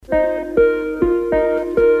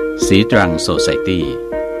สีตรังโซไซตี้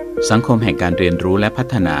สังคมแห่งการเรียนรู้และพั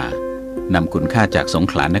ฒนานำคุณค่าจากสง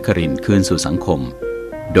ขลานครินทร์คืนสู่สังคม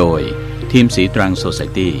โดยทีมสีตรังโซไซ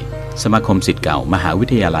ตี้สมาคมศิษย์เก่ามหาวิ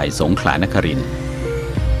ทยาลัยสงขลานครินทร์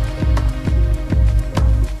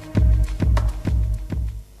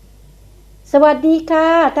สวัสดีค่ะ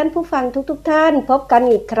ท่านผู้ฟังทุกท่านพบกัน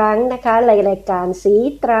อีกครั้งนะคะในรายการสี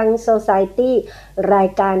ตรังโซไซตี้ราย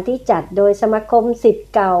การที่จัดโดยสมาคมศิษย์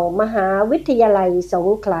เก่ามหาวิทยาลัยสง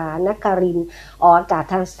ขลานครินทร์ออกอากาศ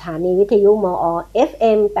ทางสถานีวิทยุมอ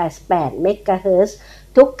FM88 MHz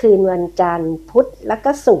ทุกคืนวันจันทร์พุธและ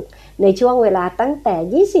ก็ศุกร์ในช่วงเวลาตั้งแ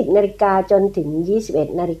ต่ 20 นาฬิกาจนถึง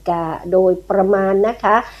 21 นาฬิกาโดยประมาณนะค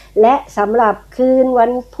ะและสำหรับคืนวั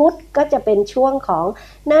นพุธก็จะเป็นช่วงของ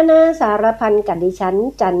นาสารพันกับดิฉัน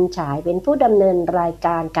จันฉายเป็นผู้ดำเนินรายก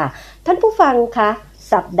ารค่ะท่านผู้ฟังคะ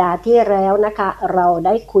สัปดาห์ที่แล้วนะคะเราไ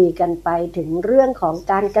ด้คุยกันไปถึงเรื่องของ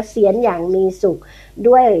การเกษียณอย่างมีสุข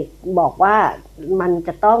ด้วยบอกว่ามันจ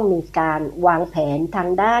ะต้องมีการวางแผนทาง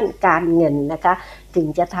ด้านการเงินนะคะถึง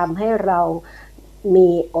จะทำให้เรามี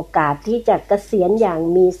โอกาสที่จะเกษียณอย่าง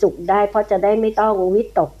มีสุขได้เพราะจะได้ไม่ต้องวิ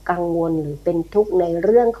ตกกังวลหรือเป็นทุกข์ในเ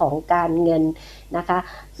รื่องของการเงินนะคะ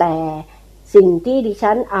แต่สิ่งที่ดิ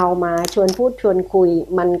ฉันเอามาชวนพูดชวนคุย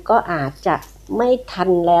มันก็อาจจะไม่ทัน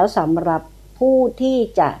แล้วสำหรับผู้ที่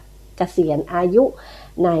จะเกษียณอายุ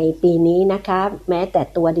ในปีนี้นะคะแม้แต่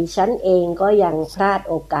ตัวดิฉันเองก็ยังพลาด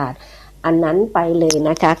โอกาสอันนั้นไปเลย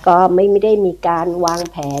นะคะก็ไม่ได้มีการวาง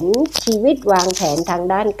แผนชีวิตวางแผนทาง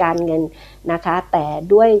ด้านการเงินนะคะแต่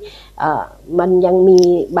ด้วยมันยังมี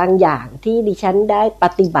บางอย่างที่ดิฉันได้ป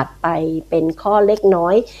ฏิบัติไปเป็นข้อเล็กน้อ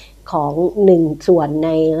ยของหนึ่งส่วนใน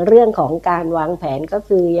เรื่องของการวางแผนก็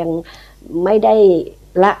คือยังไม่ได้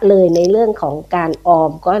ละเลยในเรื่องของการออ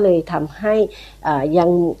มก็เลยทำให้ยัง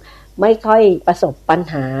ไม่ค่อยประสบปัญ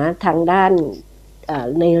หาทางด้าน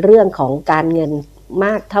ในเรื่องของการเงินม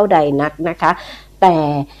ากเท่าใดนักนะคะแต่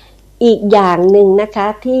อีกอย่างหนึ่งนะคะ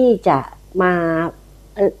ที่จะมา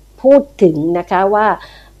พูดถึงนะคะว่า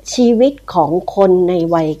ชีวิตของคนใน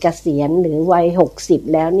วัยเกษียณหรือวัย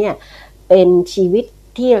60แล้วเนี่ยเป็นชีวิต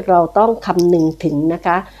ที่เราต้องคำนึงถึงนะค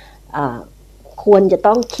ะควรจะ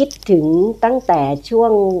ต้องคิดถึงตั้งแต่ช่ว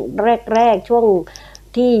งแรกๆช่วง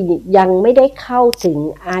ที่ยังไม่ได้เข้าถึง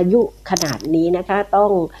อายุขนาดนี้นะคะต้อ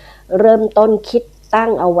งเริ่มต้นคิดตั้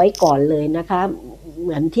งเอาไว้ก่อนเลยนะคะเห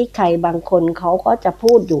มือนที่ใครบางคนเขาก็จะ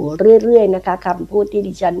พูดอยู่เรื่อยๆนะคะคำพูดที่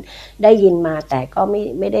ดิฉันได้ยินมาแต่ก็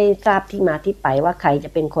ไม่ได้ทราบที่มาที่ไปว่าใครจะ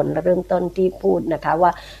เป็นคนเริ่มต้นที่พูดนะคะว่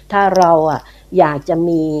าถ้าเราอยากจะ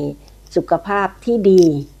มีสุขภาพที่ดี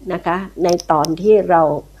นะคะในตอนที่เรา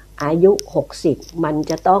อายุ60มัน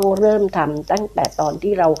จะต้องเริ่มทำตั้งแต่ตอน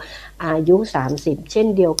ที่เราอายุ30เช่น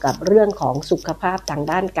เดียวกับเรื่องของสุขภาพทาง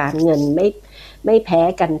ด้านการเงินไม่แพ้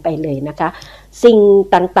กันไปเลยนะคะสิ่ง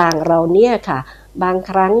ต่างๆเราเนี่ยค่ะบาง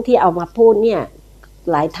ครั้งที่เอามาพูดเนี่ย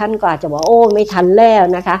หลายท่านก็อาจจะบอกโอ้ไม่ทันแล้ว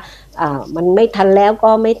นะคะมันไม่ทันแล้ว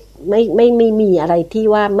ก็ไม่มีอะไรที่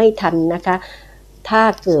ว่าไม่ทันนะคะถ้า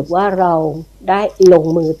เกิดว่าเราได้ลง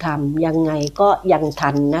มือทำยังไงก็ยัง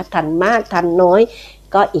ทันนะทันมากทันน้อย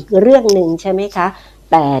ก็อีกเรื่องหนึ่งใช่ไหมคะ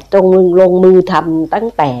แต่ตรงลงมือทำตั้ง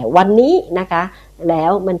แต่วันนี้นะคะแล้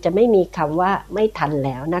วมันจะไม่มีคำว่าไม่ทันแ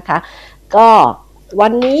ล้วนะคะก็วั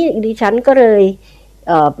นนี้ดิฉันก็เลย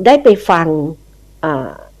ได้ไปฟัง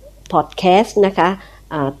พอดแคสต์นะคะ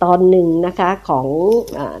ตอนหนึ่งนะคะของ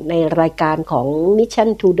ในรายการของ Mission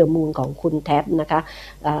to the Moon ของคุณแท็บนะคะ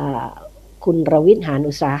คุณรวิทย์หาญ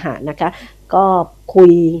อุตสาหะนะคะก็คุ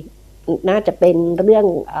ยน่าจะเป็นเรื่อง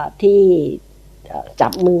ที่จั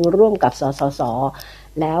บมือร่วมกับสสส.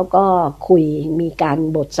แล้วก็คุยมีการ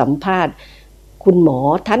บทสัมภาษณ์คุณหมอ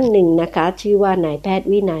ท่านหนึ่งนะคะชื่อว่านายแพทย์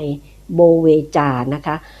วินัยโบเวจานะค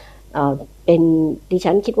ะเป็นดิ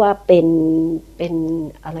ฉันคิดว่าเป็น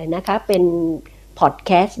อะไรนะคะเป็นพอดแ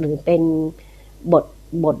คสต์หรือเป็น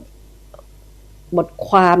บทค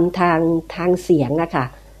วามทางเสียงอะค่ะ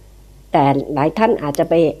แต่หลายท่านอาจจะ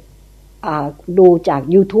ไปดูจาก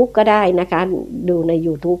YouTube ก็ได้นะคะดูใน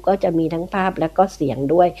YouTube ก็จะมีทั้งภาพและก็เสียง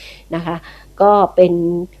ด้วยนะคะก็เป็น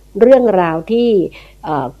เรื่องราวที่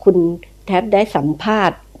คุณแท็บได้สัมภา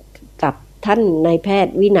ษณ์กับท่านนายแพท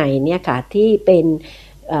ย์วินัยเนี่ยค่ะที่เป็น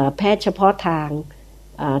แพทย์เฉพาะ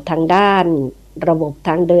ทางด้านระบบท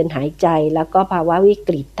างเดินหายใจแล้วก็ภาวะวิก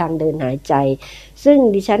ฤตทางเดินหายใจซึ่ง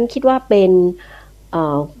ดิฉันคิดว่าเป็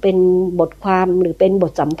นบทความหรือเป็นบ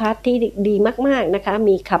ทสัมภาษณ์ที่ดีมากๆนะคะ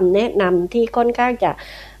มีคำแนะนำที่ค่อนข้างจะ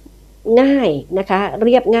ง่ายนะคะเ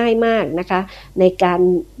รียบง่ายมากนะคะในการ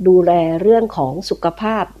ดูแลเรื่องของสุขภ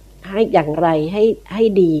าพให้อย่างไรให้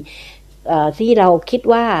ดีที่เราคิด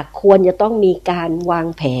ว่าควรจะต้องมีการวาง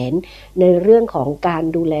แผนในเรื่องของการ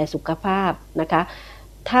ดูแลสุขภาพนะคะ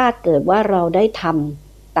ถ้าเกิดว่าเราได้ท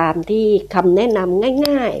ำ ตามที่คำแนะนำ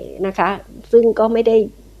ง่ายๆนะคะซึ่งก็ไม่ได้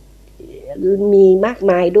มีมาก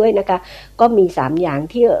มายด้วยนะคะก็มี3อย่าง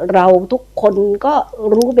ที่เราทุกคนก็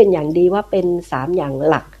รู้เป็นอย่างดีว่าเป็น3อย่าง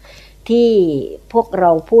หลักที่พวกเร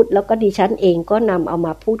าพูดแล้วก็ดิฉันเองก็นำเอาม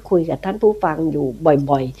าพูดคุยกับท่านผู้ฟังอยู่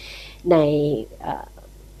บ่อยๆใน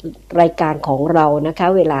รายการของเรานะคะ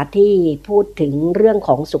เวลาที่พูดถึงเรื่องข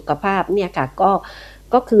องสุขภาพเนี่ยค่ะ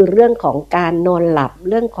ก็คือเรื่องของการนอนหลับ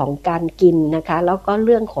เรื่องของการกินนะคะแล้วก็เ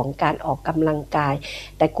รื่องของการออกกำลังกาย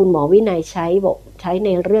แต่คุณหมอวินัยใช้ใน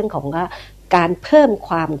เรื่องของการเพิ่ม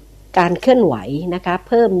การเคลื่อนไหวนะคะ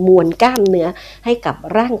เพิ่มมวลกล้ามเนื้อให้กับ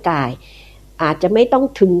ร่างกายอาจจะไม่ต้อง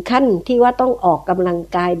ถึงขั้นที่ว่าต้องออกกำลัง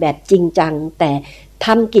กายแบบจริงจังแต่ท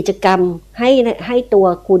ำกิจกรรมให้ตัว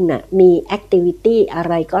คุณน่ะมีแอคทิวิตี้อะ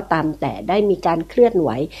ไรก็ตามแต่ได้มีการเคลื่อนไหว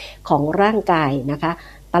ของร่างกายนะคะ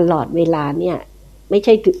ตลอดเวลาเนี่ยไม่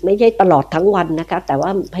ใช่ตลอดทั้งวันนะคะแต่ว่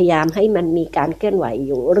าพยายามให้มันมีการเคลื่อนไหวอ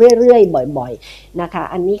ยู่เรื่อยๆบ่อยๆนะคะ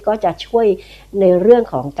อันนี้ก็จะช่วยในเรื่อง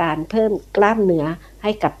ของการเพิ่มกล้ามเนื้อใ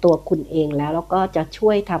ห้กับตัวคุณเองแล้วก็จะช่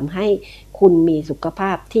วยทำให้คุณมีสุขภ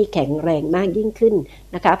าพที่แข็งแรงมากยิ่งขึ้น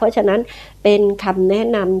นะคะเพราะฉะนั้นเป็นคำแนะ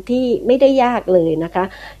นำที่ไม่ได้ยากเลยนะคะ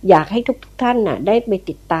อยากให้ทุกท่านน่ะได้ไป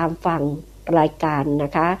ติดตามฟังรายการน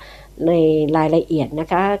ะคะในรายละเอียดนะ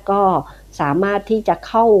คะก็สามารถที่จะ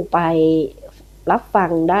เข้าไปรับฟั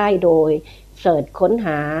งได้โดยเสิร์ชค้นห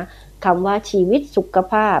าคำว่าชีวิตสุข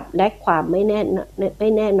ภาพและความไม่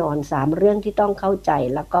แน่นอน3เรื่องที่ต้องเข้าใจ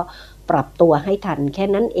แล้วก็ปรับตัวให้ทันแค่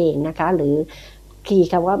นั้นเองนะคะหรือคีย์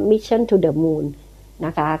คำว่า Mission to the Moon น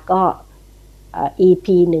ะคะก็ EP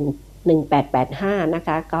 1885นะค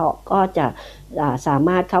ะก็จะสาม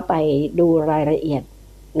ารถเข้าไปดูรายละเอียด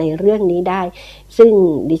ในเรื่องนี้ได้ซึ่ง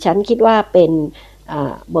ดิฉันคิดว่าเป็น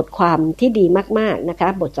บทความที่ดีมากๆนะคะ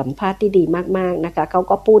บทสัมภาษณ์ที่ดีมากๆนะคะเขา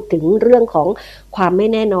ก็พูดถึงเรื่องของความไม่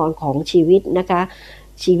แน่นอนของชีวิตนะคะ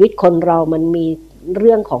ชีวิตคนเรามันมีเ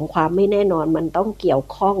รื่องของความไม่แน่นอนมันต้องเกี่ยว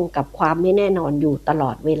ข้องกับความไม่แน่นอนอยู่ตล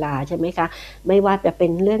อดเวลาใช่ไหมคะไม่ว่าจะเป็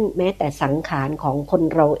นเรื่องแม้แต่สังขารของคน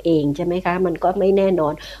เราเองใช่ไหมคะมันก็ไม่แน่นอ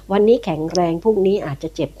นวันนี้แข็งแรงพรุ่งนี้อาจจะ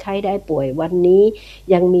เจ็บไข้ได้ป่วยวันนี้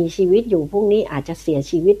ยังมีชีวิตอยู่พรุ่งนี้อาจจะเสีย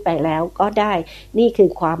ชีวิตไปแล้วก็ได้นี่คือ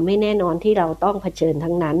ความไม่แน่นอนที่เราต้องเผชิญ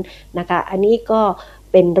ทั้งนั้นนะคะอันนี้ก็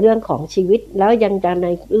เป็นเรื่องของชีวิตแล้วยังจะใน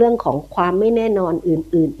เรื่องของความไม่แน่นอน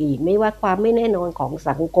อื่นๆอีกไม่ว่าความไม่แน่นอนของ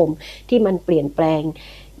สังคมที่มันเปลี่ยนแปลง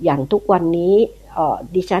อย่างทุกวันนี้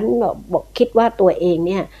ดิฉันบอกคิดว่าตัวเอง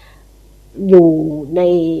เนี่ยอยู่ใน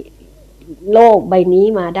โลกใบนี้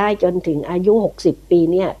มาได้จนถึงอายุ60ปี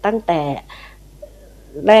เนี่ยตั้งแต่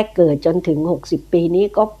แรกเกิดจนถึง60ปีนี้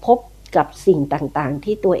ก็พบกับสิ่งต่างๆ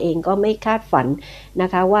ที่ตัวเองก็ไม่คาดฝันนะ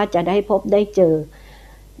คะว่าจะได้พบได้เจอ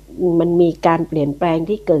มันมีการเปลี่ยนแปลง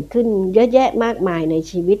ที่เกิดขึ้นเยอะแยะมากมายใน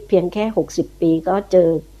ชีวิตเพียงแค่60ปีก็เจอ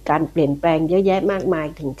การเปลี่ยนแปลงเยอะแยะมากมาย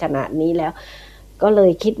ถึงขนาดนี้แล้วก็เล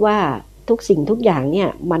ยคิดว่าทุกสิ่งทุกอย่างเนี่ย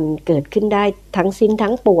มันเกิดขึ้นได้ทั้งสิ้น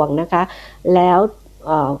ทั้งปวงนะคะแล้ว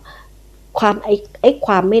ควา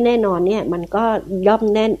มไม่แน่นอนเนี่ยมันก็ย่อม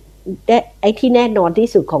แน่นไอ้ที่แน่นอนที่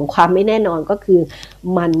สุดของความไม่แน่นอนก็คือ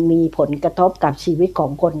มันมีผลกระทบกับชีวิตขอ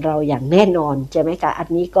งคนเราอย่างแน่นอนใช่ไหมคะอัน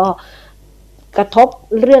นี้ก็กระทบ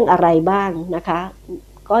เรื่องอะไรบ้างนะคะ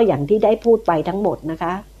ก็อย่างที่ได้พูดไปทั้งหมดนะค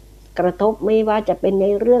ะกระทบไม่ว่าจะเป็นใน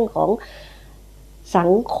เรื่องของสั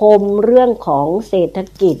งคมเรื่องของเศรษฐ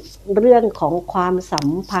กิจเรื่องของความสัม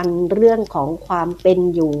พันธ์เรื่องของความเป็น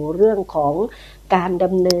อยู่เรื่องของการด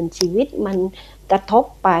ำเนินชีวิตมันกระทบ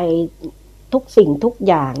ไปทุกสิ่งทุก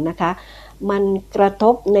อย่างนะคะมันกระท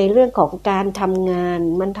บในเรื่องของการทำงาน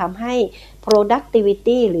มันทำให้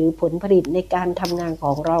productivity หรือผลผลิตในการทำงานข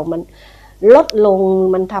องเรามันลดลง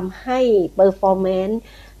มันทำให้ performance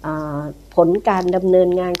ผลการดำเนิน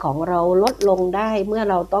งานของเราลดลงได้เมื่อ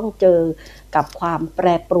เราต้องเจอกับความแปร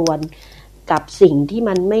ปรวนกับสิ่งที่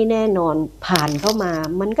มันไม่แน่นอนผ่านเข้ามา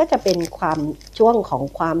มันก็จะเป็นความช่วงของ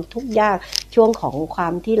ความทุกข์ยากช่วงของควา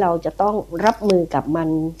มที่เราจะต้องรับมือกับมัน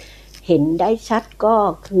เห็นได้ชัดก็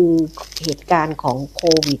คือเหตุการณ์ของโค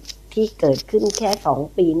วิดที่เกิดขึ้นแค่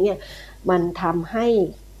2ปีเนี่ยมันทำให้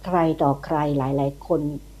ใครต่อใครหลายๆคน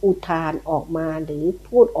อุทานออกมาหรือ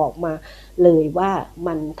พูดออกมาเลยว่า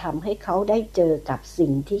มันทำให้เขาได้เจอกับสิ่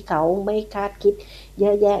งที่เขาไม่คาดคิดเย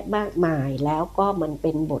อะแยะมากมายแล้วก็มันเ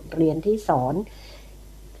ป็นบทเรียนที่สอน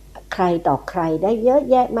ใครต่อใครได้เยอะ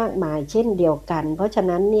แยะมากมายเช่นเดียวกันเพราะฉะ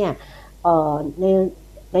นั้นเนี่ย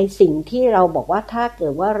ในสิ่งที่เราบอกว่าถ้าเกิ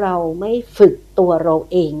ดว่าเราไม่ฝึกตัวเรา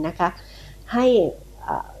เองนะคะให้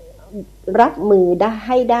รับมือได้ใ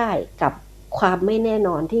ห้ได้กับความไม่แน่น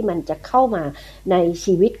อนที่มันจะเข้ามาใน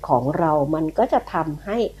ชีวิตของเรามันก็จะทำใ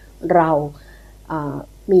ห้เรา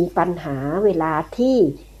มีปัญหาเวลาที่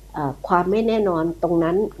ความไม่แน่นอนตรง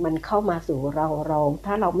นั้นมันเข้ามาสู่เรา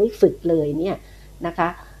ถ้าเราไม่ฝึกเลยเนี่ยนะคะ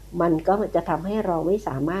มันก็จะทำให้เราไม่ส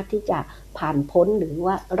ามารถที่จะผ่านพ้นหรือ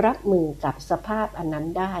ว่ารับมือกับสภาพอันนั้น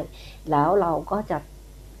ได้แล้วเราก็จะ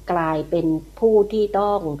กลายเป็นผู้ที่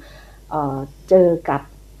ต้องเจอกับ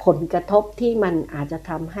ผลกระทบที่มันอาจจะ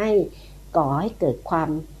ทำให้ก่อให้เกิดความ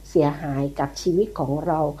เสียหายกับชีวิตของ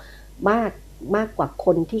เรามากกว่าค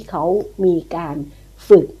นที่เขามีการ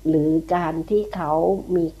ฝึกหรือการที่เขา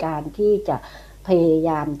มีการที่จะพยาย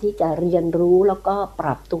ามที่จะเรียนรู้แล้วก็ป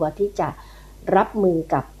รับตัวที่จะรับมือ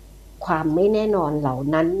กับความไม่แน่นอนเหล่า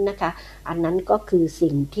นั้นนะคะอันนั้นก็คือ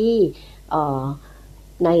สิ่งที่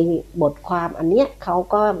ในบทความอันเนี้ยเขา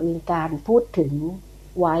ก็มีการพูดถึง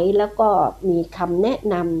ไว้แล้วก็มีคำแนะ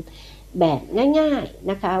นำแบบง่ายๆ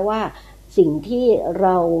นะคะว่าสิ่งที่เร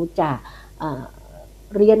าจะ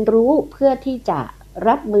เรียนรู้เพื่อที่จะ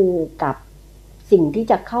รับมือกับสิ่งที่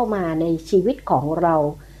จะเข้ามาในชีวิตของเรา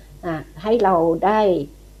ให้เราได้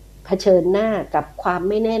เผชิญหน้ากับความ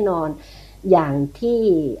ไม่แน่นอนอย่างที่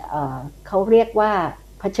เขาเรียกว่า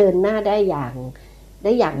เผชิญหน้าได้อย่า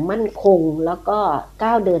งมั่นคงแล้วก็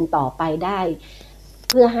ก้าวเดินต่อไปได้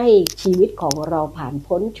เพื่อให้ชีวิตของเราผ่าน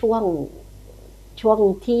พ้นช่วง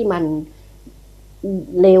ที่มัน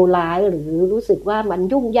เลวร้ายหรือรู้สึกว่ามัน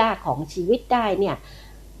ยุ่งยากของชีวิตได้เนี่ย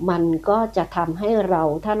มันก็จะทำให้เรา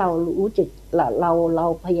ถ้าเรารู้จึกเ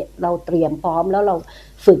ราเตรียมพร้อมแล้วเรา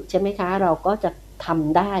ฝึกใช่ไหมคะเราก็จะท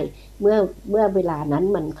ำได้เมื่อเวลานั้น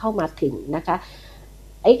มันเข้ามาถึงนะคะ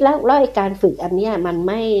แล้วการฝึกอันนี้มัน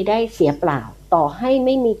ไม่ได้เสียเปล่าต่อให้ไ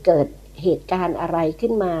ม่มีเกิดเหตุการณ์อะไร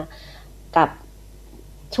ขึ้นมากับ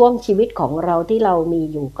ช่วงชีวิตของเราที่เรามี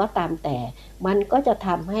อยู่ก็ตามแต่มันก็จะท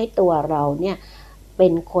ำให้ตัวเราเนี่ยเป็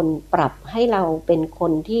นคนปรับให้เราเป็นค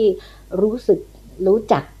นที่รู้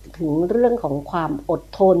จักถึงเรื่องของความอด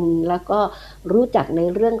ทนแล้วก็รู้จักใน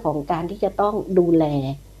เรื่องของการที่จะต้องดูแล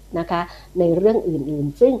นะคะในเรื่องอื่น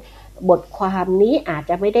ๆซึ่งบทความนี้อาจ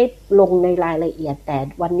จะไม่ได้ลงในรายละเอียดแต่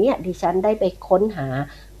วันนี้ดิฉันได้ไปค้นหา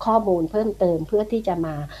ข้อมูลเพิ่มเติมเพื่อที่จะม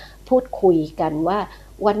าพูดคุยกันว่า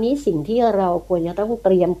วันนี้สิ่งที่เราควรจะต้องเต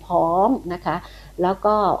รียมพร้อมนะคะแล้ว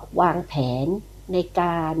ก็วางแผนในก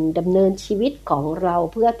ารดำเนินชีวิตของเรา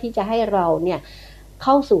เพื่อที่จะให้เราเนี่ยเ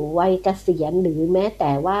ข้าสู่วัยเกษียณหรือแม้แ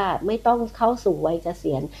ต่ว่าไม่ต้องเข้าสู่วัยเก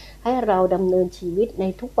ษียณให้เราดำเนินชีวิตใน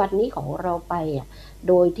ทุกวันนี้ของเราไป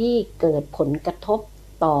โดยที่เกิดผลกระทบ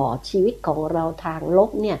ต่อชีวิตของเราทางล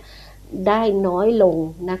บเนี่ยได้น้อยลง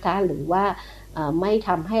นะคะหรือว่าไม่ท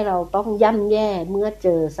ำให้เราต้องย่ำแย่เมื่อเจ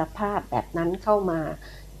อสภาพแบบนั้นเข้ามา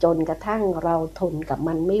จนกระทั่งเราทนกับ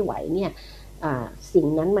มันไม่ไหวเนี่ยสิ่ง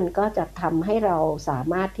นั้นมันก็จะทำให้เราสา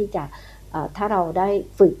มารถที่จะถ้าเราได้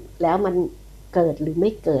ฝึกแล้วมันเกิดหรือไ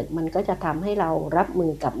ม่เกิดมันก็จะทำให้เรารับมื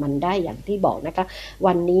อกับมันได้อย่างที่บอกนะคะ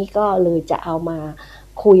วันนี้ก็เลยจะเอามา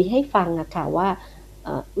คุยให้ฟังค่ะว่า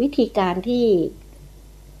วิธีการที่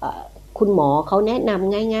คุณหมอเขาแนะน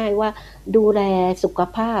ำง่ายๆว่าดูแลสุข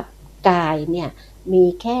ภาพกายเนี่ยมี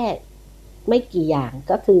แค่ไม่กี่อย่าง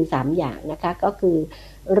ก็คือ3อย่างนะคะก็คือ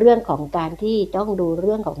เรื่องของการที่ต้องดูเ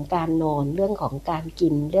รื่องของการนอนเรื่องของการกิ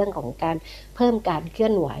นเรื่องของการเพิ่มการเคลื่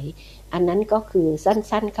อนไหวอันนั้นก็คือ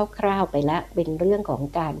สั้นๆคร่าวๆไปแล้วเป็นเรื่องของ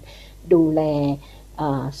การดูแล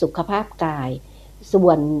สุขภาพกายส่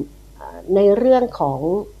วนในเรื่องของ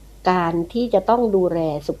การที่จะต้องดูแล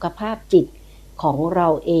สุขภาพจิตของเรา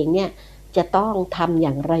เองเนี่ยจะต้องทำอ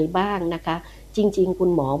ย่างไรบ้างนะคะจริงๆคุ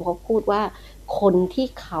ณหมอเขาพูดว่าคนที่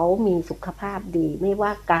เขามีสุขภาพดีไม่ว่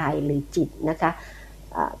ากายหรือจิตนะคะ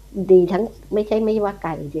ดีทั้งไม่ว่าก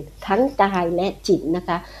ายหรือจิตทั้งกายและจิตนะค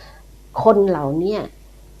ะคนเหล่านี้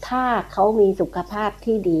ถ้าเขามีสุขภาพ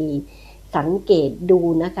ที่ดีสังเกตดู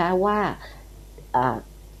นะคะว่า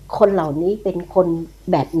คนเหล่านี้เป็นคน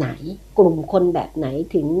แบบไหนกลุ่มคนแบบไหน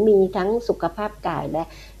ถึงมีทั้งสุขภาพกายและ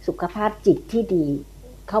สุขภาพจิตที่ดี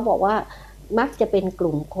เขาบอกว่ามักจะเป็นก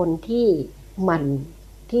ลุ่มคนที่มัน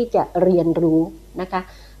ที่จะเรียนรู้นะคะ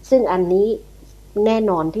ซึ่งอันนี้แน่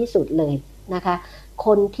นอนที่สุดเลยนะคะค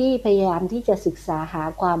นที่พยายามที่จะศึกษาหา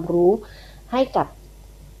ความรู้ให้กับ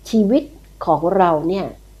ชีวิตของเราเนี่ย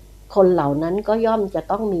คนเหล่านั้นก็ย่อมจะ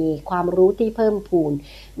ต้องมีความรู้ที่เพิ่มพูน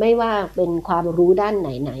ไม่ว่าเป็นความรู้ด้านไ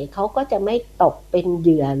หนๆเขาก็จะไม่ตกเป็นเห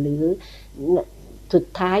ยื่อหรือสุด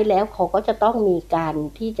ท้ายแล้วเขาก็จะต้องมีการ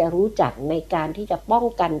ที่จะรู้จักในการที่จะป้อง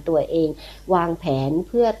กันตัวเองวางแผน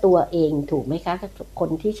เพื่อตัวเองถูกไหมคะคน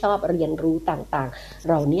ที่ชอบเรียนรู้ต่างๆ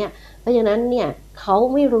เราเนี่ยเพราะฉะนั้นเนี่ยเขา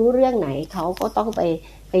ไม่รู้เรื่องไหนเขาก็ต้องไป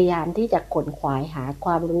พยายามที่จะขวนขวายหาค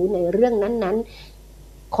วามรู้ในเรื่องนั้น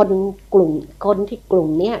ๆคนที่กลุ่ม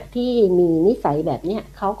เนี้ยที่มีนิสัยแบบเนี้ย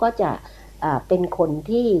เขาก็จะเป็นคน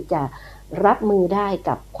ที่จะ รับมือได้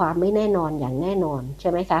กับความไม่แน่นอนอย่างแน่นอนใช่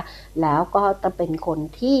ไหมคะแล้วก็จะเป็นคน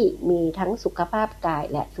ที่มีทั้งสุขภาพกาย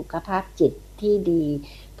และสุขภาพจิตที่ดี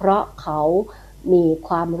เพราะเขามีค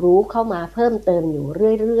วามรู้เข้ามาเพิ่มเติมอยู่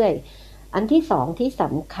เรื่อยๆอันที่สองที่ส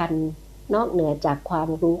ำคัญนอกเหนือจากความ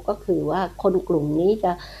รู้ก็คือว่าคนกลุ่มนี้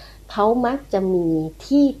เขามักจะมี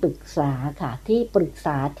ที่ปรึกษาค่ะที่ปรึกษ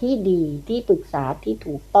าที่ดีที่ปรึกษาที่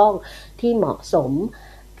ถูกต้องที่เหมาะสม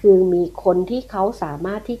คือมีคนที่เขาสาม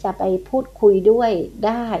ารถที่จะไปพูดคุยด้วยไ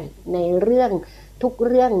ด้ในเรื่องทุก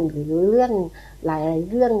เรื่องหรือเรื่องหลายๆ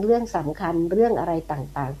เรื่องสำคัญเรื่องอะไร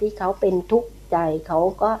ต่างๆที่เขาเป็นทุกข์ใจเขา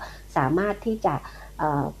ก็สามารถที่จะ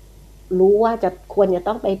รู้ว่าควรจะ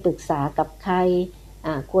ต้องไปปรึกษากับใคร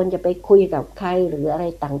ควรจะไปคุยกับใครหรืออะไร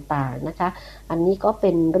ต่างๆนะคะอันนี้ก็เ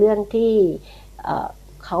ป็นเรื่องที่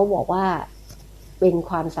เขาบอกว่าเป็น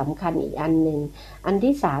ความสำคัญอีกอันหนึ่งอัน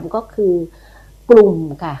ที่สามก็คือกลุ่ม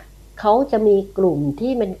ค่ะเขาจะมีกลุ่ม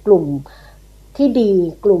ที่เป็นกลุ่มที่ดี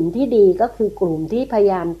กลุ่มที่ดีก็คือกลุ่มที่พย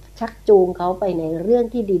ายามชักจูงเขาไปในเรื่อง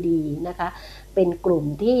ที่ดีๆนะคะเป็นกลุ่ม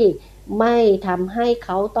ที่ไม่ทำให้เข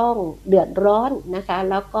าต้องเดือดร้อนนะคะ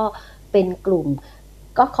แล้วก็เป็นกลุ่ม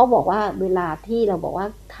ก็เขาบอกว่าเวลาที่เราบอกว่า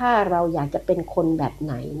ถ้าเราอยากจะเป็นคนแบบไ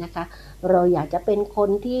หนนะคะเราอยากจะเป็นคน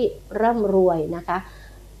ที่ร่ำรวยนะคะ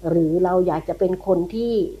หรือเราอยากจะเป็นคน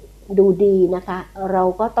ที่ดูดีนะคะเรา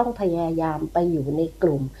ก็ต้องพยายามไปอยู่ในก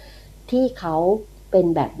ลุ่มที่เขาเป็น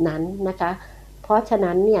แบบนั้นนะคะเพราะฉะ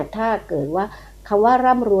นั้นเนี่ยถ้าเกิดว่าคำว่า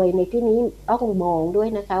ร่ำรวยในที่นี้ต้องมองด้วย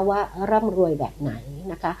นะคะว่าร่ำรวยแบบไหน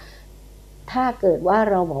นะคะถ้าเกิดว่า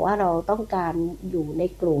เราบอกว่าเราต้องการอยู่ใน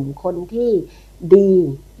กลุ่มคนที่ดี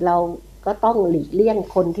เราก็ต้องหลีกเลี่ยง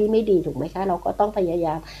คนที่ไม่ดีถูกไหมคะเราก็ต้องพยาย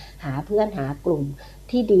ามหาเพื่อนหากลุ่ม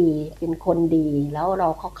ที่ดีเป็นคนดีแล้วเรา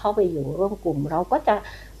เข้าไปอยู่ร่วมกลุ่มเราก็จะ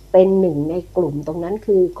เป็นหนึ่งในกลุ่มตรงนั้น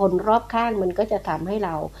คือคนรอบข้างมันก็จะทำให้เร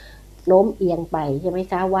าโน้มเอียงไปใช่ไหม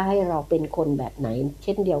คะว่าให้เราเป็นคนแบบไหนเ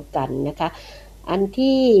ช่นเดียวกันนะคะอัน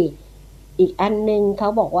ที่อีกอันนึงเขา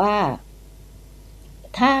บอกว่า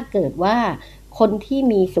ถ้าเกิดว่าคนที่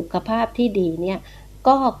มีสุขภาพที่ดีเนี่ย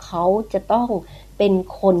ก็เขาจะต้องเป็น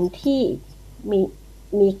คนที่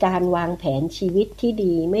มีการวางแผนชีวิตที่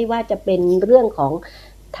ดีไม่ว่าจะเป็นเรื่องของ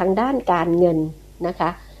ทางด้านการเงินนะคะ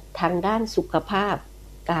ทางด้านสุขภาพ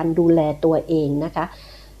การดูแลตัวเองนะคะ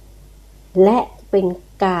และเป็น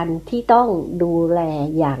การที่ต้องดูแล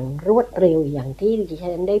อย่างรวดเร็วอย่างที่ดิฉั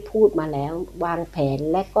นได้พูดมาแล้ววางแผน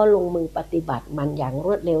และก็ลงมือปฏิบัติมันอย่างร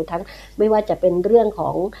วดเร็วทั้งไม่ว่าจะเป็นเรื่องขอ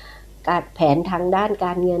งการแผนทางด้านก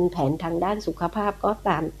ารเงินแผนทางด้านสุขภาพก็ต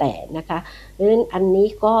ามแต่นะคะดังนั้นอันนี้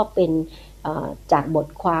ก็เป็นจากบท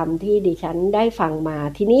ความที่ดิฉันได้ฟังมา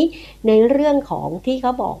ทีนี้ในเรื่องของที่เข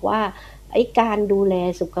าบอกว่าไอ้การดูแล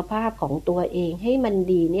สุขภาพของตัวเองให้มัน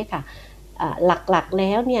ดีเนี่ยค่ะหลักๆแ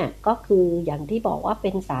ล้วเนี่ยก็คืออย่างที่บอกว่าเป็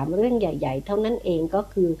น3เรื่องใหญ่ๆเท่านั้นเองก็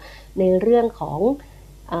คือในเรื่องของ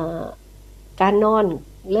การนอน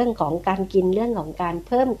เรื่องของการกินเรื่องของการเ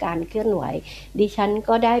พิ่มการเคลื่อนไหวดิฉัน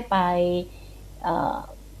ก็ได้ไป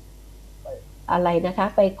อะไรนะคะ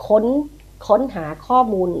ไปค้นหาข้อ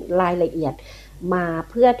มูลรายละเอียดมา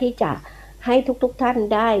เพื่อที่จะให้ทุกท่าน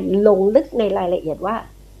ได้ลงลึกในรายละเอียดว่า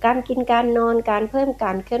การกินการนอนการเพิ่มก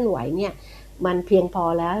ารเคลื่อนไหวเนี่ยมันเพียงพอ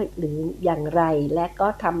แล้วหรืออย่างไรและก็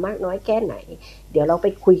ทำมากน้อยแค่ไหนเดี๋ยวเราไป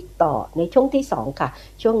คุยต่อในช่วงที่2ค่ะ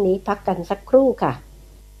ช่วงนี้พักกันสักครู่ค่ะ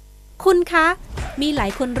คุณคะมีหลา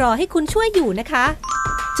ยคนรอให้คุณช่วยอยู่นะคะ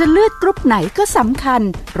จะเลือดกรุ๊ปไหนก็สำคัญ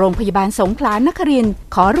โรงพยาบาลสงขลานครินทร์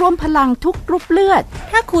ขอรวมพลังทุกกรุ๊ปเลือด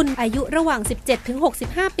ถ้าคุณอายุระหว่าง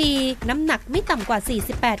 17-65 ปีน้ำหนักไม่ต่ำกว่า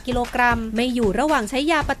48กิโลกรัมไม่อยู่ระหว่างใช้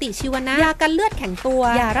ยาปฏิชีวนะยากันเลือดแข็งตัว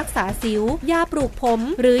ยารักษาสิวยาปลูกผม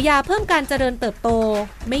หรือยาเพิ่มการเจริญเติบโต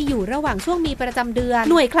ไม่อยู่ระหว่างช่วงมีประจำเดือน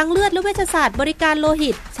หน่วยคลังเลือดและเวชศาสตร์บริการโลหิ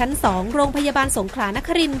ตชั้น2โรงพยาบาลสงขลานค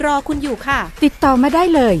รินทร์รอคุณอยู่ค่ะติดต่อมาได้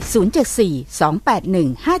เลย074-281-574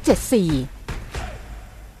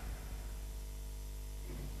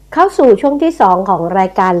เข้าสู่ช่วงที่2ของรา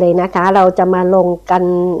ยการเลยนะคะเราจะมาลงกัน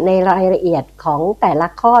ในรายละเอียดของแต่ละ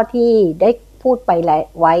ข้อที่ได้พูดไป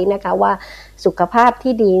ไว้นะคะว่าสุขภาพ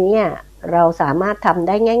ที่ดีเนี่ยเราสามารถทำไ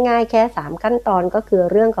ด้ง่ายๆแค่3ขั้นตอนก็คือ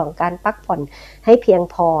เรื่องของการพักผ่อนให้เพียง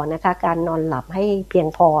พอนะคะการนอนหลับให้เพียง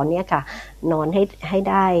พอเนี่ยค่ะนอนให้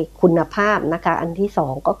ได้คุณภาพนะคะอันที่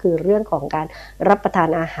2ก็คือเรื่องของการรับประทาน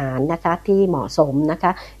อาหารนะคะที่เหมาะสมนะค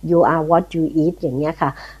ะ you are what you eat อย่างเงี้ยค่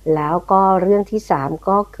ะแล้วก็เรื่องที่3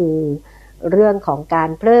ก็คือเรื่องของการ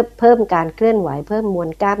เพิ่มการเคลื่อนไหวเพิ่มมวล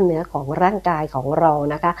กล้ามเนื้อของร่างกายของเรา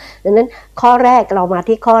นะคะดังนั้นข้อแรกเรามา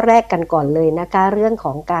ที่ข้อแรกกันก่อนเลยนะคะเรื่องข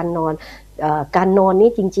องการนอน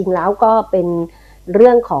นี่จริงๆแล้วก็เป็นเรื่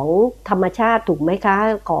องของธรรมชาติถูกไหมคะ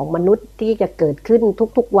ของมนุษย์ที่จะเกิดขึ้น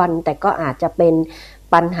ทุกๆวันแต่ก็อาจจะเป็น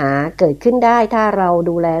ปัญหาเกิดขึ้นได้ถ้าเรา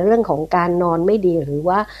ดูแลเรื่องของการนอนไม่ดีหรือ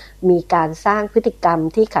ว่ามีการสร้างพฤติกรรม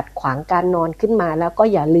ที่ขัดขวางการนอนขึ้นมาแล้วก็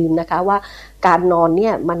อย่าลืมนะคะว่าการนอนเนี่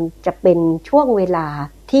ยมันจะเป็นช่วงเวลา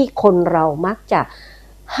ที่คนเรามักจะ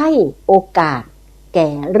ให้โอกาสแก่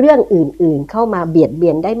เรื่องอื่นๆเข้ามาเบียดเบี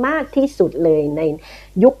ยนได้มากที่สุดเลยใน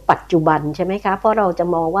ยุคปัจจุบันใช่ไหมคะเพราะเราจะ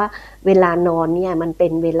มองว่าเวลานอนเนี่ยมันเป็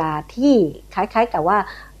นเวลาที่คล้ายๆกับว่า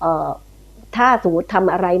ถ้าสมมติท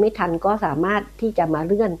ำอะไรไม่ทันก็สามารถที่จะมา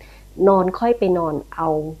เลื่อนนอนค่อยไปนอนเอา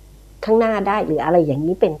ข้างหน้าได้หรืออะไรอย่าง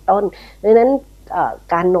นี้เป็นต้นดังนั้น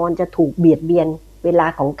การนอนจะถูกเบียดเบียนเวลา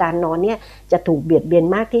ของการนอนเนี่ยจะถูกเบียดเบียน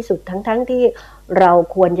มากที่สุดทั้งที่เรา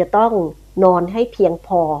ควรจะต้องนอนให้เพียงพ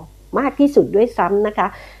อมากที่สุดด้วยซ้ำนะคะ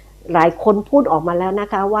หลายคนพูดออกมาแล้วนะ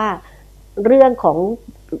คะว่าเรื่องของ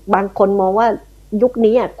บางคนมองว่ายุค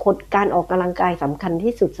นี้การออกกำลังกายสำคัญ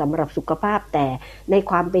ที่สุดสำหรับสุขภาพแต่ใน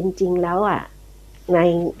ความเป็นจริงแล้วใน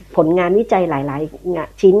ผลงานวิจัยหลาย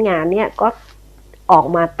ๆชิ้นงานเนี่ยก็ออก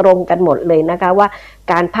มาตรงกันหมดเลยนะคะว่า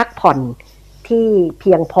การพักผ่อนที่เ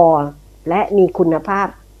พียงพอและมีคุณภาพ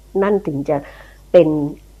นั่นถึงจะเป็น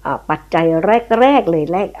ปัจจัยแรกเลย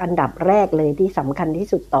อันดับแรกเลยที่สำคัญที่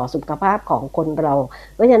สุดต่อสุขภาพของคนเรา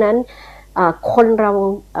เพราะฉะนั้นคนเรา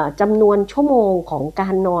จำนวนชั่วโมงของกา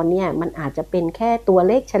รนอนเนี่ยมันอาจจะเป็นแค่ตัว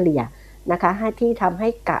เลขเฉลี่ยนะคะที่ทำให้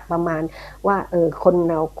กะประมาณว่าคน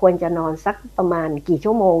เราควรจะนอนสักประมาณกี่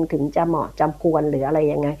ชั่วโมงถึงจะเหมาะจำควรหรืออะไร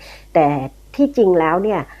ยังไงแต่ที่จริงแล้วเ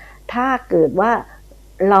นี่ยถ้าเกิดว่า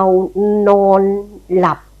เรานอนห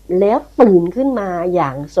ลับแล้วตื่นขึ้นมาอย่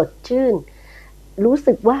างสดชื่นรู้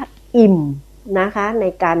สึกว่าอิ่มนะคะใน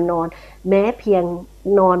การนอนแม้เพียง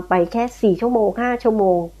นอนไปแค่4ชั่วโมง5ชั่วโม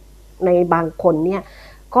งในบางคนเนี่ย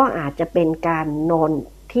ก็อาจจะเป็นการนอน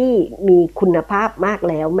ที่มีคุณภาพมาก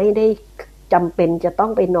แล้วไม่ได้จำเป็นจะต้อ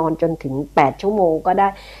งไปนอนจนถึง8ชั่วโมงก็ได้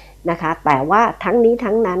นะคะแต่ว่าทั้งนี้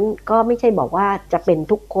ทั้งนั้นก็ไม่ใช่บอกว่าจะเป็น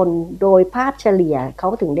ทุกคนโดยภาพเฉลี่ยเขา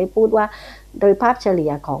ถึงได้พูดว่าโดยภาพเฉลี่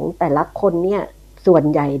ยของแต่ละคนเนี่ยส่วน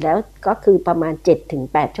ใหญ่แล้วก็คือประมาณ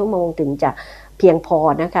 7-8 ชั่วโมงถึงจะเพียงพอ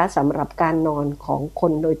นะคะสำหรับการนอนของค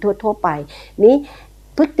นโดยทั่วๆไปนี้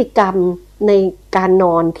พฤติกรรมในการน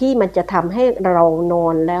อนที่มันจะทำให้เรานอ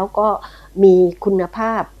นแล้วก็มีคุณภ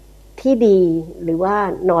าพที่ดีหรือว่า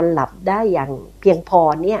นอนหลับได้อย่างเพียงพอ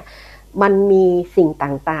เนี่ยมันมีสิ่ง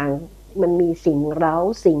ต่างๆมันมีสิ่งเร้า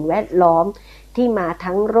สิ่งแวดล้อมที่มา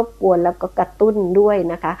ทั้งรบกวนแล้วก็กระตุ้นด้วย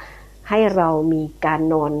นะคะให้เรามีการ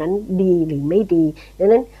นอนนั้นดีหรือไม่ดีดัง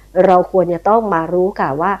นั้นเราควรจะต้องมารู้ค่ะ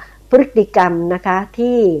ว่าพฤติกรรมนะคะ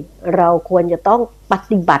ที่เราควรจะต้องป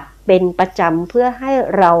ฏิบัติเป็นประจำเพื่อให้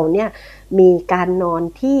เราเนี่ยมีการนอน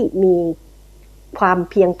ที่มีความ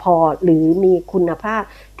เพียงพอหรือมีคุณภาพ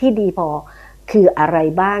ที่ดีพอคืออะไร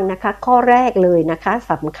บ้างนะคะข้อแรกเลยนะคะ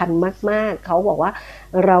สำคัญมากๆเขาบอกว่า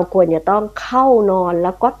เราควรจะต้องเข้านอนแ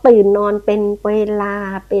ล้วก็ตื่นนอนเป็นเวลา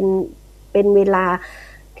เป็นเวลา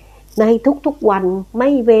ในทุกๆวันไม่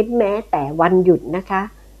เว้นแม้แต่วันหยุดนะคะ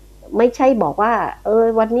ไม่ใช่บอกว่า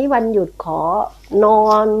วันนี้วันหยุดขอนอ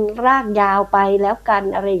นรากยาวไปแล้วกัน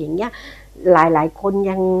อะไรอย่างเงี้ยหลายๆคน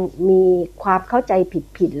ยังมีความเข้าใจ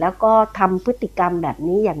ผิดๆแล้วก็ทำพฤติกรรมแบบ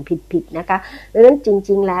นี้อย่างผิดๆนะคะดังนั้นจ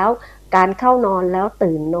ริงๆแล้วการเข้านอนแล้ว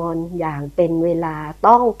ตื่นนอนอย่างเป็นเวลา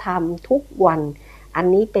ต้องทำทุกวันอัน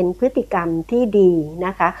นี้เป็นพฤติกรรมที่ดีน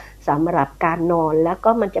ะคะสำหรับการนอนแล้วก็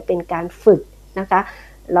มันจะเป็นการฝึกนะคะ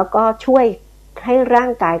แล้วก็ช่วยให้ร่า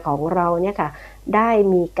งกายของเราเนี่ยค่ะได้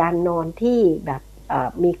มีการนอนที่แบบ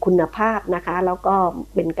มีคุณภาพนะคะแล้วก็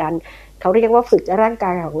เป็นการเขาเรียกว่าฝึกร่างก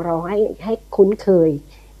ายของเราให้คุ้นเคย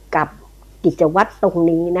กับกิจวัตรตรง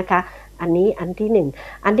นี้นะคะอันนี้อันที่หนึ่ง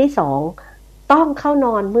อันที่สองต้องเข้าน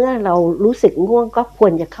อนเมื่อเรารู้สึกง่วงก็คว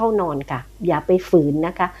รจะเข้านอนค่ะอย่าไปฝืนน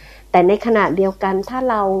ะคะแต่ในขณะเดียวกันถ้า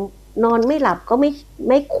เรานอนไม่หลับก็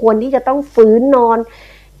ไม่ควรที่จะต้องฝืนนอน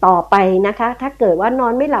ต่อไปนะคะถ้าเกิดว่านอ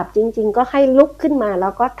นไม่หลับจริงๆก็ให้ลุกขึ้นมาแล้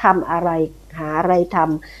วก็ทำอะไรหาอะไรท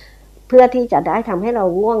ำเพื่อที่จะได้ทำให้เรา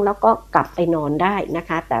ง่วงแล้วก็กลับไปนอนได้นะ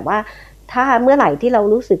คะแต่ว่าถ้าเมื่อไหร่ที่เรา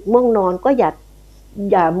รู้สึกง่วงนอนก็อย่า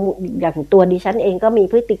อย่างตัวดิฉันเองก็มี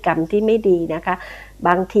พฤติกรรมที่ไม่ดีนะคะบ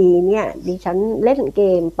างทีเนี่ยดิฉันเล่นเก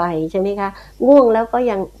มไปใช่ไหมคะง่วงแล้วก็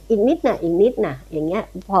ยังอีกนิดนะอย่างเงี้ย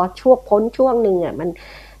พอพ้นช่วงนึง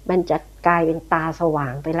มันจะกลายเป็นตาสว่า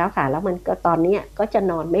งไปแล้วค่ะแล้วมันก็ตอนนี้ก็จะ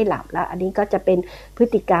นอนไม่หลับแล้วอันนี้ก็จะเป็นพฤ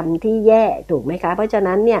ติกรรมที่แย่ถูกไหมคะเพราะฉะ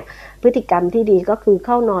นั้นเนี่ยพฤติกรรมที่ดีก็คือเ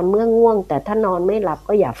ข้านอนเมื่อง่วงแต่ถ้านอนไม่หลับ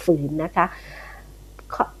ก็อย่าฝืนนะคะ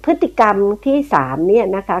พฤติกรรมที่3เนี่ย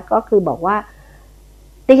นะคะก็คือบอกว่า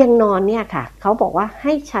เตียงนอนเนี่ยค่ะเขาบอกว่าใ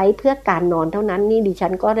ห้ใช้เพื่อการนอนเท่านั้นนี่ดิฉั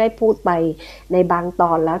นก็ได้พูดไปในบางต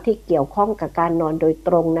อนแล้วที่เกี่ยวข้องกับการนอนโดยต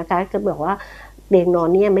รงนะคะก็บอกว่าเตียงนอน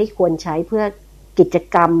เนี่ยไม่ควรใช้เพื่อกิจ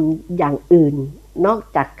กรรมอย่างอื่นนอก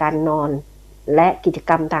จากการนอน และกิจก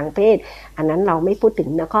รรมทางเพศอันนั้นเราไม่พูดถึง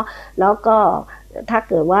นะคะแล้วก็ถ้า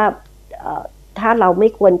เกิดว่าถ้าเราไม่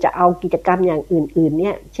ควรจะเอากิจกรรมอย่างอื่นๆเ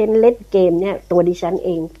นี่ยเช่นเล่นเกมเนี่ยตัวดิฉันเอ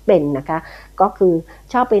งเป็นนะคะก็คือ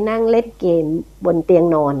ชอบไปนั่งเล่นเกมบนเตียง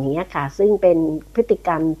นอนอย่างเงี้ยค่ะซึ่งเป็นพฤติก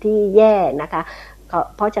รรมที่แย่นะคะ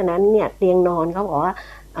เพราะฉะนั้นเนี่ยเตียงนอนเขาบอกว่า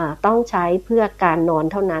ต้องใช้เพื่อการนอน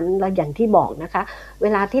เท่านั้นแล้วอย่างที่บอกนะคะเว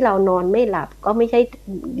ลาที่เรานอนไม่หลับก็ไม่ใช่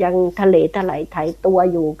ยังทะเลทลายไถตัว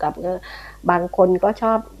อยู่กับบางคนก็ช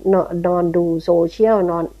อบนอนดูโซเชียล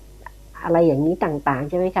นอนอะไรอย่างนี้ต่างๆ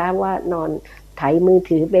ใช่ไหมคะว่านอนไถมือ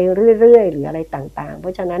ถือไปเรื่อยๆหรืออะไรต่างๆเพร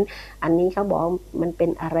าะฉะนั้นอันนี้เขาบอกมันเป็น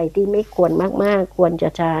อะไรที่ไม่ควรมากๆควรจะ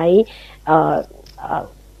ใช้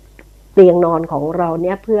เตียงนอนของเราเ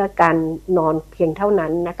นี่ยเพื่อการนอนเพียงเท่านั้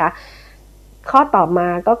นนะคะข้อต่อมา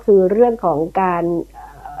ก็คือเรื่องของการ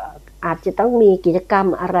อาจจะต้องมีกิจกรรม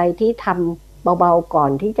อะไรที่ทำเบาๆก่อ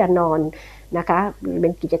นที่จะนอนนะคะเป็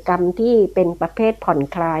นกิจกรรมที่เป็นประเภทผ่อน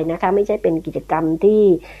คลายนะคะไม่ใช่เป็นกิจกรรมที่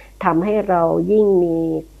ทำให้เรายิ่งมี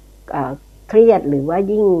เครียดหรือว่า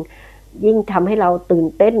ยิ่งทำให้เราตื่น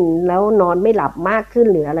เต้นแล้วนอนไม่หลับมากขึ้น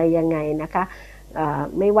หรืออะไรยังไงนะคะ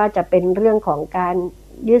ไม่ว่าจะเป็นเรื่องของการ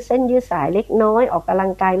ยืดเส้นยืดสายเล็กน้อยออกกำลั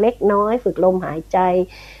งกายเล็กน้อยฝึกลมหายใจ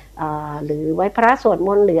หรือไหว้พระสวดม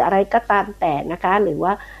นต์หรืออะไรก็ตามแต่นะคะหรือ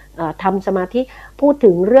ว่าทำสมาธิพูดถึ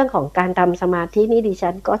งเรื่องของการทำสมาธินี่ดิฉั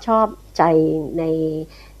นก็ชอบใจใน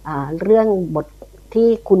เรื่องบทที่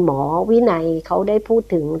คุณหมอวินัยเขาได้พูด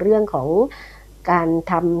ถึงเรื่องของการ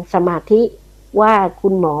ทำสมาธิว่าคุ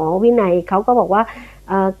ณหมอวินัยเขาก็บอกว่า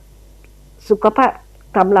สุขภาพ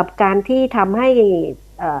สำหรับการที่ทำให้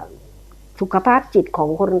สุขภาพจิตของ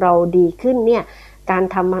คนเราดีขึ้นเนี่ยการ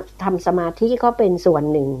ทำสมาธิก็เป็นส่วน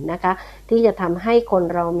หนึ่งนะคะที่จะทำให้คน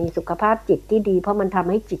เรามีสุขภาพจิตที่ดีเพราะมันทำ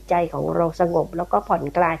ให้จิตใจของเราสงบแล้วก็ผ่อน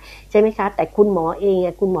คลายใช่ไหมคะแต่คุณหมอเอง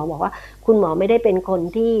คุณหมอบอกว่าคุณหมอไม่ได้เป็นคน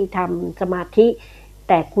ที่ทำสมาธิแ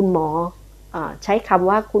ต่คุณหมอใช้คำ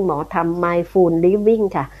ว่าคุณหมอทำ mindful living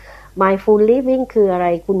ค่ะ mindful living คืออะไร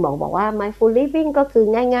คุณหมอบอกว่า mindful living ก็คือ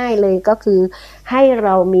ง่ายๆเลยก็คือให้เร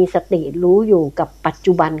ามีสติรู้อยู่กับปัจ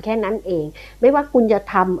จุบันแค่นั้นเองไม่ว่าคุณจะ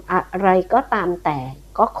ทำอะไรก็ตามแต่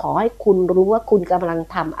ก็ขอให้คุณรู้ว่าคุณกำลัง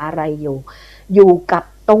ทำอะไรอยู่กับ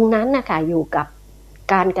ตรงนั้นนะคะอยู่กับ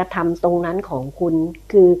การกระทำตรงนั้นของคุณ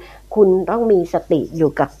คือคุณต้องมีสติอ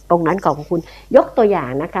ยู่กับตรงนั้นของคุณยกตัวอย่าง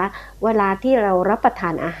นะคะเวลาที่เรารับประทา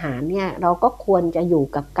นอาหารเนี่ยเราก็ควรจะอยู่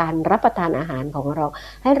กับการรับประทานอาหารของเรา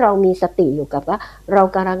ให้เรามีสติอยู่กับว่าเรา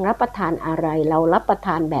กำลังรับประทานอะไรเรารับประท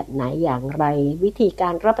านแบบไหนอย่างไรวิธีกา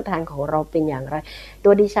รรับประทานของเราเป็นอย่างไรตั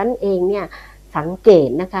วดิฉันเองเนี่ยสังเกต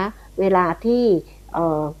นะคะเวลาที่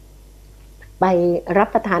ไปรับ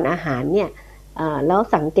ประทานอาหารเนี่ยแล้ว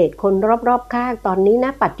สังเกตคนรอบๆข้างตอนนี้น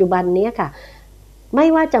ะปัจจุบันนี้ค่ะไม่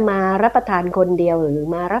ว่าจะมารับประทานคนเดียวหรือ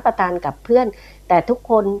มารับประทานกับเพื่อนแต่ทุก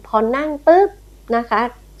คนพอนั่งปุ๊บนะคะ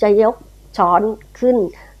จะยกช้อนขึ้น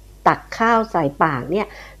ตักข้าวใส่ปากเนี่ย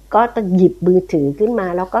ก็จะหยิบมือถือขึ้นมา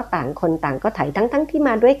แล้วก็ต่างคนต่างก็ถ่ายทั้งที่ม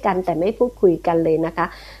าด้วยกันแต่ไม่พูดคุยกันเลยนะคะ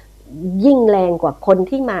ยิ่งแรงกว่าคน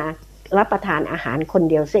ที่มารับประทานอาหารคน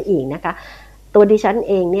เดียวเสียอีกนะคะตัวดิฉัน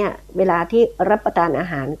เองเนี่ยเวลาที่รับประทานอา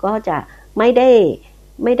หารก็จะไม่ไ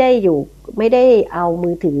ด้เอามื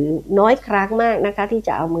อถือน้อยครั้งมากนะคะที่จ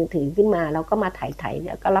ะเอามือถือขึ้นมาแล้วก็มาถ่ายแ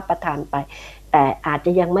ล้วก็รับประทานไปแต่อาจจ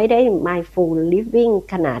ะยังไม่ได้ mindful living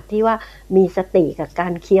ขนาดที่ว่ามีสติกับกา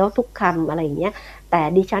รเคี้ยวทุกคำอะไรอย่างเงี้ยแต่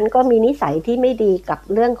ดิฉันก็มีนิสัยที่ไม่ดีกับ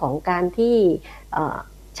เรื่องของการที่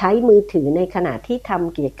ใช้มือถือในขณะที่ท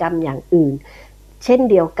ำกิจกรรมอย่างอื่นเช่น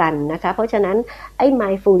เดียวกันนะคะเพราะฉะนั้นไอ้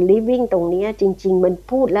mindful living ตรงนี้จริงๆมัน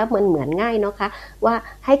พูดแล้วมันเหมือนง่ายเนาะคะว่า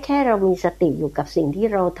ให้แค่เรามีสติอยู่กับสิ่งที่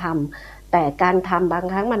เราทำแต่การทำบาง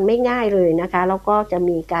ครั้งมันไม่ง่ายเลยนะคะแล้วก็จะ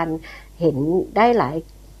มีการเห็นได้ห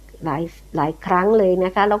ลายครั้งเลยน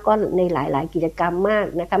ะคะแล้วก็ในหลายกิจกรรมมาก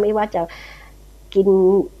นะคะไม่ว่าจะกิน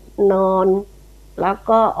นอนแล้ว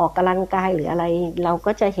ก็ออกกำลังกายหรืออะไรเรา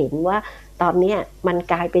ก็จะเห็นว่าตอนนี้มัน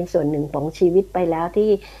กลายเป็นส่วนหนึ่งของชีวิตไปแล้วที่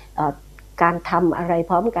การทำอะไร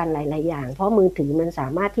พร้อมกันหลายๆอย่างเพราะมือถือมันสา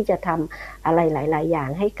มารถที่จะทำอะไรหลายๆอย่าง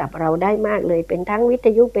ให้กับเราได้มากเลยเป็นทั้งวิท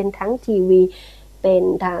ยุเป็นทั้งทีวีเป็น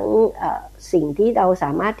ทั้งสิ่งที่เราส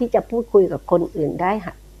ามารถที่จะพูดคุยกับคนอื่นได้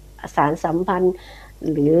สารสัมพันธ์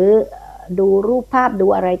หรือดูรูปภาพดู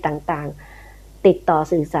อะไรต่างๆติดต่อ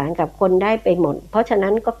สื่อสารกับคนได้ไปหมดเพราะฉะ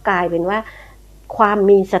นั้นก็กลายเป็นว่าความ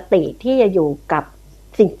มีสติที่จะอยู่กับ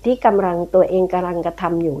สิ่งที่ตัวเองกำลังกระท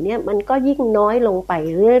ำอยู่เนี่ยมันก็ยิ่งน้อยลงไป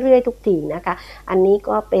เรื่อยๆทุกทีนะคะอันนี้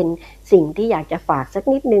ก็เป็นสิ่งที่อยากจะฝากสัก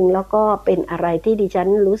นิดนึงแล้วก็เป็นอะไรที่ดิฉัน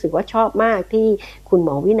รู้สึกว่าชอบมากที่คุณหม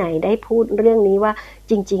อวินัยได้พูดเรื่องนี้ว่า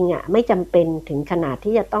จริงๆไม่จำเป็นถึงขนาด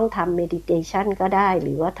ที่จะต้องทำ meditation ก็ได้ห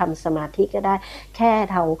รือว่าทำสมาธิก็ได้แค่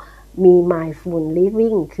มี mindful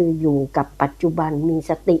living คืออยู่กับปัจจุบันมี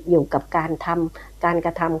สติอยู่กับการก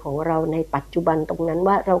ระทำของเราในปัจจุบันตรงนั้น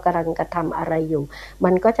ว่าเรากำลังกระทำอะไรอยู่มั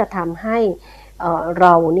นก็จะทำให้เร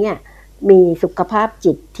าเนี่ยมีสุขภาพ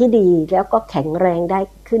จิตที่ดีแล้วก็แข็งแรงได้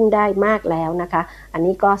ขึ้นได้มากแล้วนะคะอัน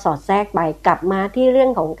นี้ก็สอดแทรกไปกลับมาที่เรื่อ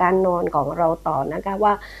งของการนอนของเราต่อนะคะ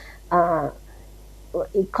ว่า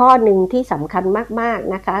อีกข้อหนึ่งที่สำคัญมาก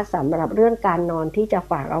ๆนะคะสำหรับเรื่องการนอนที่จะ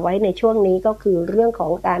ฝากเอาไว้ในช่วงนี้ก็คือเรื่องขอ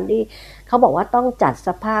งการที่เขาบอกว่าต้องจัดส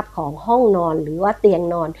ภาพของห้องนอนหรือว่าเตียง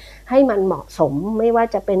นอนให้มันเหมาะสมไม่ว่า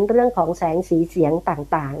จะเป็นเรื่องของแสงสีเสียง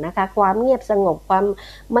ต่างๆนะคะความเงียบสงบความ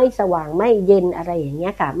ไม่สว่างไม่เย็นอะไรอย่างเงี้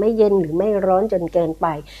ยค่ะไม่เย็นหรือไม่ร้อนจนเกินไป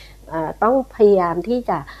ต้องพยายามที่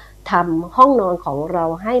จะทำห้องนอนของเรา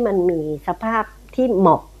ให้มันมีสภาพที่เหม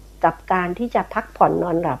าะกับการที่จะพักผ่อนน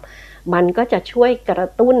อนหลับมันก็จะช่วยกระ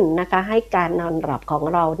ตุ้นนะคะให้การนอนหลับของ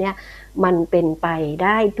เราเนี่ยมันเป็นไปไ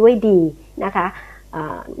ด้ด้วยดีนะคะ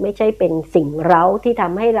ไม่ใช่เป็นสิ่งเร้าที่ท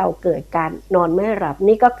ำให้เราเกิดการนอนไม่หลับ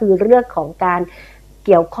นี่ก็คือเรื่องของการเ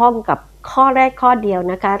กี่ยวข้องกับข้อแรกข้อเดียว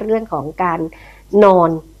นะคะเรื่องของการนอ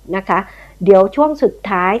นนะคะเดี๋ยวช่วงสุด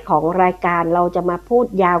ท้ายของรายการเราจะมาพูด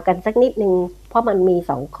ยาวกันสักนิดนึงเพราะมันมี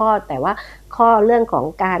2ข้อแต่ว่าข้อเรื่องของ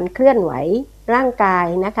การเคลื่อนไหวร่างกาย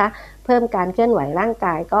นะคะเพิ่มการเคลื่อนไหวร่างก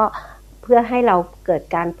ายก็เพื่อให้เราเกิด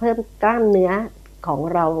การเพิ่มกล้ามเนื้อของ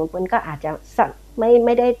เรามันก็อาจจะ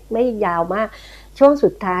ไม่ยาวมากช่วงสุ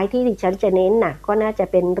ดท้ายที่ดิฉันจะเน้นหนักก็น่าจะ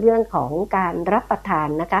เป็นเรื่องของการรับประทาน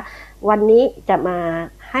นะคะวันนี้จะมา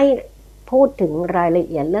ให้พูดถึงรายละ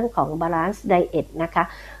เอียดเรื่องของ balance diet นะคะ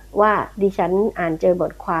ว่าดิฉันอ่านเจอบ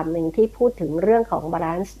ทความหนึ่งที่พูดถึงเรื่องของ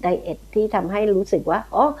balance diet ที่ทำให้รู้สึกว่า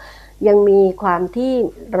ยังมีความที่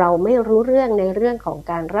เราไม่รู้เรื่องในเรื่องของ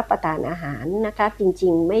การรับประทานอาหารนะคะจริ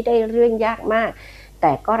งๆไม่ได้เรื่องยากมากแ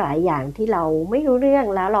ต่ก็หลายอย่างที่เราไม่รู้เรื่อง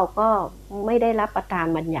แล้วเราก็ไม่ได้รับประทาน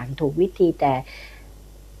มันอย่างถูกวิธีแต่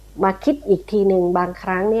มาคิดอีกทีนึงบางค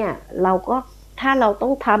รั้งเนี่ยเราก็ถ้าเราต้อ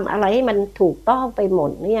งทำอะไรให้มันถูกต้องไปหม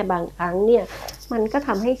ดเนี่ยบางครั้งเนี่ยมันก็ท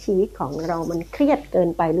ำให้ชีวิตของเรามันเครียดเกิน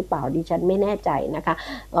ไปหรือเปล่าดิฉันไม่แน่ใจนะคะ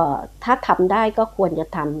ถ้าทำได้ก็ควรจะ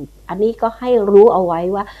ทำอันนี้ก็ให้รู้เอาไว้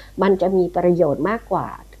ว่ามันจะมีประโยชน์มากกว่า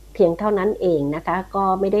เพียงเท่านั้นเองนะคะก็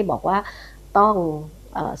ไม่ได้บอกว่าต้อง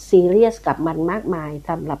ซีเรียสกับมันมากมาย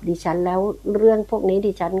สำหรับดิฉันแล้วเรื่องพวกนี้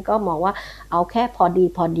ดิฉันก็มองว่าเอาแค่พอ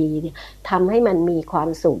ดีเนี่ยทำให้มันมีความ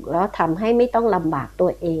สุขแล้วทำให้ไม่ต้องลำบากตัว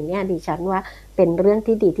เองเนี่ยดิฉันว่าเป็นเรื่อง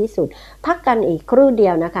ที่ดีที่สุดพักกันอีกครู่เดี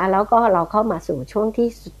ยวนะคะแล้วก็เราเข้ามาสู่ช่วงที่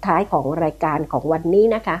สุดท้ายของรายการของวันนี้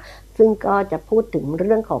นะคะซึ่งก็จะพูดถึงเ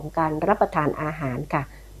รื่องของการรับประทานอาหารค่ะ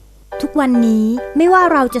ทุกวันนี้ไม่ว่า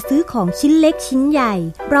เราจะซื้อของชิ้นเล็กชิ้นใหญ่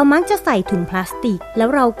เรามักจะใส่ถุงพลาสติกแล้ว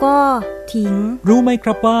เราก็ทิ้งรู้ไหมค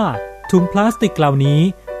รับว่าถุงพลาสติกเหล่านี้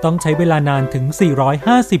ต้องใช้เวลานานถึง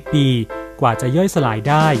450ปีกว่าจะย่อยสลาย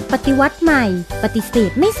ได้ปฏิวัติใหม่ปฏิเส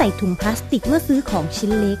ธไม่ใส่ถุงพลาสติกเมื่อซื้อของชิ้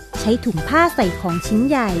นเล็กใช้ถุงผ้าใส่ของชิ้น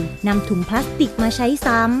ใหญ่นำถุงพลาสติกมาใช้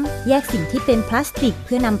ซ้ำแยกสิ่งที่เป็นพลาสติกเ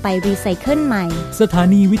พื่อนำไปรีไซเคิลใหม่สถา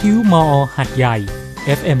นีวิทยุมอ.หัดใหญ่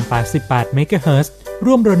FM88 MHz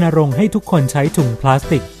ร่วมรณรงค์ให้ทุกคนใช้ถุงพลาส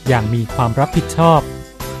ติกอย่างมีความรับผิดชอบ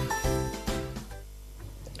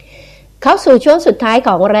เข้าสู่ช่วงสุดท้ายข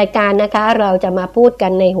องรายการนะคะเราจะมาพูดกั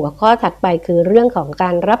นในหัวข้อถัดไปคือเรื่องของกา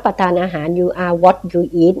รรับประทานอาหาร You are what you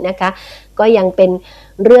eat นะคะก็ยังเป็น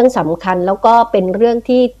เรื่องสำคัญแล้วก็เป็นเรื่อง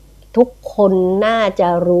ที่ทุกคนน่าจะ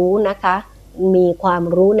รู้นะคะมีความ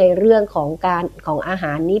รู้ในเรื่องของอาห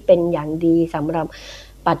ารนี้เป็นอย่างดีสำหรับ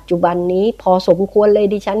ปัจจุบันนี้พอสมควรเลย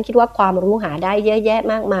ดิฉันคิดว่าความรู้หาได้เยอะแยะ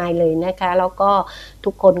มากมายเลยนะคะแล้วก็ทุ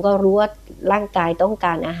กคนก็รู้ว่าร่างกายต้องก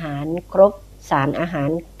ารอาหารครบสารอาหาร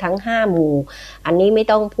ทั้ง5หมู่อันนี้ไม่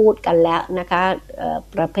ต้องพูดกันแล้วนะคะ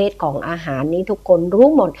ประเภทของอาหารนี้ทุกคนรู้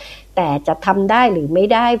หมดแต่จะทำได้หรือไม่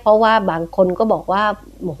ได้เพราะว่าบางคนก็บอกว่า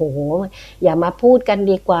โอ้โหอย่ามาพูดกัน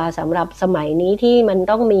ดีกว่าสำหรับสมัยนี้ที่มัน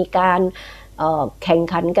ต้องมีการแข่ง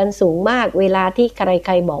ขันกันสูงมากเวลาที่ใค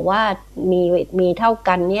รๆบอกว่ามีเท่า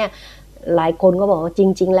กันเนี่ยหลายคนก็บอกว่าจ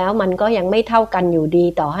ริงๆแล้วมันก็ยังไม่เท่ากันอยู่ดี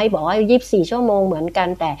ต่อให้บอกว่า24ชั่วโมงเหมือนกัน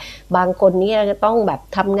แต่บางคนนี่จะต้องแบบ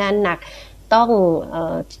ทำงานหนักต้อง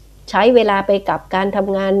ใช้เวลาไปกับการท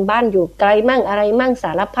ำงานบ้านอยู่ไกลมั่งอะไรมั่งส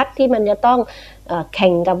ารพัดที่มันจะต้องแข่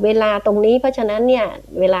งกับเวลาตรงนี้เพราะฉะนั้นเนี่ย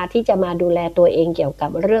เวลาที่จะมาดูแลตัวเองเกี่ยวกั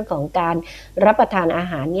บเรื่องของการรับประทานอา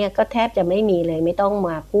หารเนี่ยก็แทบจะไม่มีเลยไม่ต้องม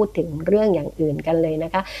าพูดถึงเรื่องอย่างอื่นกันเลยน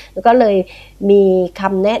ะคะแล้วก็เลยมีค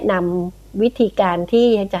ำแนะนำวิธีการที่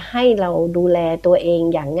จะให้เราดูแลตัวเอง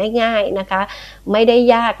อย่างง่ายๆนะคะไม่ได้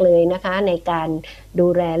ยากเลยนะคะในการดู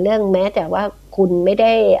แลเรื่องแม้แต่ว่าคุณไม่ไ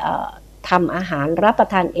ด้ทำอาหารรับประ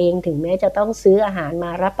ทานเองถึงแม้จะต้องซื้ออาหารม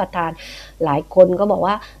ารับประทานหลายคนก็บอก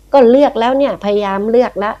ว่าก็เลือกแล้วเนี่ยพยายามเลือ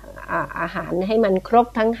กแล้ว อาหารให้มันครบ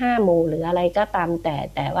ทั้ง5หมู่หรืออะไรก็ตาม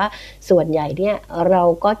แต่ว่าส่วนใหญ่เนี่ยเรา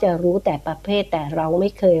ก็จะรู้แต่ประเภทแต่เราไม่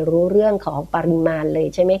เคยรู้เรื่องของปริมาณเลย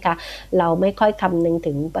ใช่ไหมคะเราไม่ค่อยคำนึง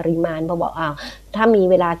ถึงปริมาณพอบอกถ้ามี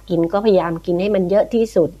เวลากินก็พยายามกินให้มันเยอะที่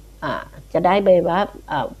สุดจะได้ไปว่า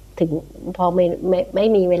ถึงพอไม่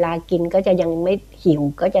มีเวลากินก็จะยังไม่หิว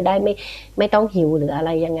ก็จะได้ไม่ต้องหิวหรืออะไร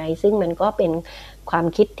ยังไงซึ่งมันก็เป็นความ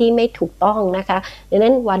คิดที่ไม่ถูกต้องนะคะดัง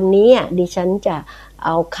นั้นวันนี้ดิฉันจะเอ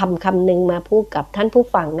าคำหนึ่งมาพูดกับท่านผู้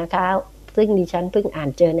ฟังนะคะซึ่งดิฉันเพิ่งอ่าน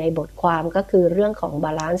เจอในบทความก็คือเรื่องของ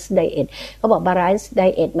balance diet เขาบอก balance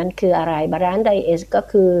diet มันคืออะไร balance diet ก็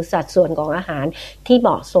คือสัดส่วนของอาหารที่เหม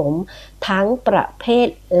าะสมทั้งประเภท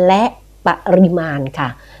และปริมาณค่ะ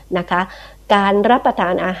นะคะการรับประทา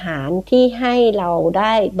นอาหารที่ให้เราไ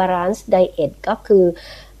ด้ balance diet ก็คือ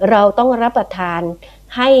เราต้องรับประทาน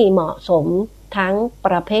ให้เหมาะสมทั้งป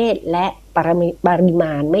ระเภทและปริม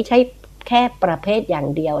าณไม่ใช่แค่ประเภทอย่าง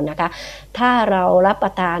เดียวนะคะถ้าเรารับป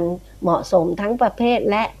ระทานเหมาะสมทั้งประเภท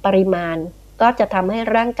และปริมาณก็จะทำให้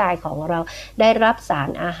ร่างกายของเราได้รับสาร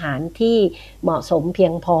อาหารที่เหมาะสมเพีย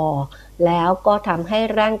งพอแล้วก็ทำให้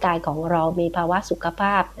ร่างกายของเรามีภาวะสุขภ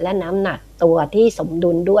าพและน้ำหนักตัวที่สม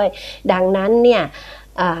ดุลด้วยดังนั้นเนี่ย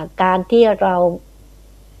การที่เรา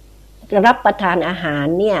รับประทานอาหาร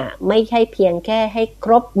เนี่ยไม่ใช่เพียงแค่ให้ค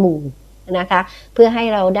รบหมู่นะคะเพื่อให้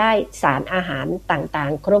เราได้สารอาหารต่า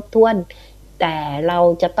งๆครบถ้วนแต่เรา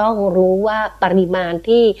จะต้องรู้ว่าปริมาณ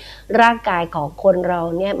ที่ร่างกายของคนเรา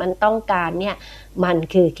เนี่ยมันต้องการเนี่ยมัน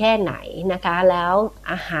คือแค่ไหนนะคะแล้ว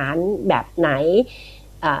อาหารแบบไหน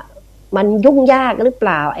มันยุ่งยากหรือเป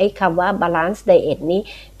ล่าไอ้คำว่า balance diet นี้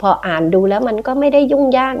พออ่านดูแล้วมันก็ไม่ได้ยุ่ง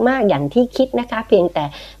ยากมากอย่างที่คิดนะคะเพียงแต่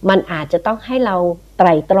มันอาจจะต้องให้เราไต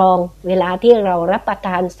ร่ตรองเวลาที่เรารับประท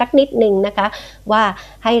านสักนิดนึงนะคะว่า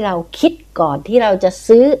ให้เราคิดก่อนที่เราจะ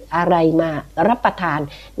ซื้ออะไรมารับประทาน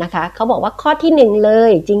นะคะเขาบอกว่าข้อที่1เล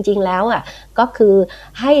ยจริงๆแล้วก็คือ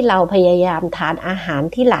ให้เราพยายามทานอาหาร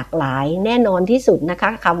ที่หลากหลายแน่นอนที่สุดนะคะ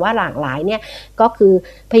คำว่าหลากหลายเนี่ยก็คือ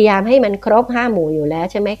พยายามให้มันครบ5หมู่อยู่แล้ว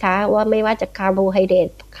ใช่ไหมคะว่าไม่ว่าจะคาร์โบไฮเดรต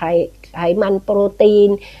ไขมันโปรตีน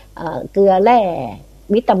เกลือแร่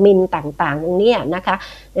วิตามินต่างๆตรงนี้นะคะ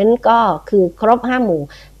นั้นก็คือครบ5หมู่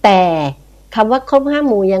แต่คำว่าครบ5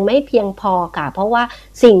หมู่ยังไม่เพียงพอค่ะเพราะว่า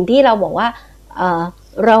สิ่งที่เราบอกว่า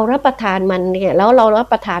เรารับประทานมันเนี่ยแล้วเรารับ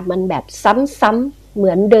ประทานมันแบบซ้ำๆเห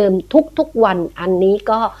มือนเดิมทุกๆวันอันนี้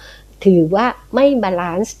ก็ถือว่าไม่บาล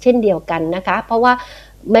านซ์เช่นเดียวกันนะคะเพราะว่า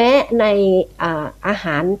แม้ในอาห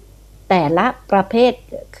ารแต่ละประเภท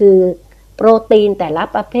คือโปรตีนแต่ละ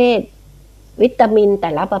ประเภทวิตามินแ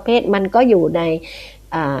ต่ละประเภทมันก็อยู่ใน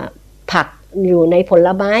ผักอยู่ในผล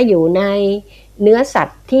ไม้อยู่ในเนื้อสัต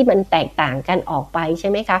ว์ที่มันแตกต่างกันออกไปใช่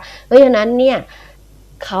ไหมคะเพราะฉะนั้นเนี่ย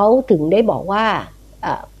เขาถึงได้บอกว่า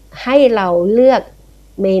ให้เราเลือก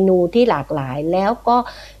เมนูที่หลากหลายแล้วก็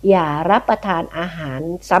อย่ารับประทานอาหาร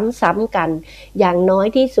ซ้ำๆกันอย่างน้อย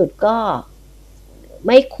ที่สุดก็ไ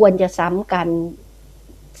ม่ควรจะซ้ำกัน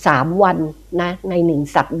3วันนะใน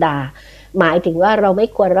1สัปดาห์หมายถึงว่าเราไม่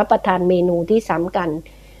ควรรับประทานเมนูที่ซ้ำกัน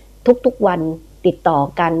ทุกๆวันติดต่อ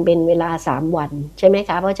กันเป็นเวลา3วันใช่ไหมค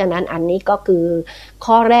ะเพราะฉะนั้นอันนี้ก็คือ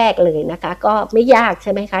ข้อแรกเลยนะคะก็ไม่ยากใ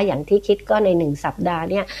ช่ไหมคะอย่างที่คิดก็ใน1สัปดาห์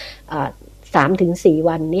เนี่ย3-4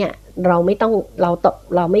 วันเนี่ยเราไ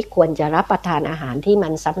ม่ควรจะรับประทานอาหารที่มั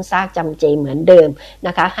นซ้ำซากจำเจเหมือนเดิมน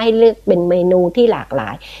ะคะให้เลือกเป็นเมนูที่หลากหลา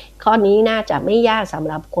ยข้อนี้น่าจะไม่ยากสำ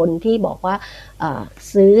หรับคนที่บอกว่า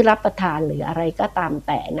ซื้อรับประทานหรืออะไรก็ตามแ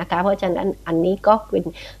ต่นะคะเพราะฉะนั้นอันนี้ก็เป็น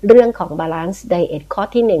เรื่องของ balance diet ข้อ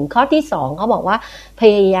ที่1ข้อที่2เขาบอกว่าพ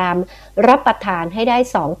ยายามรับประทานให้ได้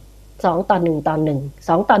2ต่อ1ต่อ1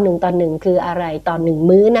 2ต่อ1ต่อ1คืออะไรต่อ1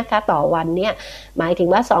มื้อนะคะต่อวันเนี่ยหมายถึง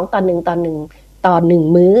ว่า2ต่อ1ต่อ1ต่อ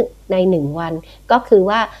1มื้อใน1วันก็คือ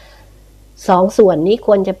ว่า2ส่วนนี้ค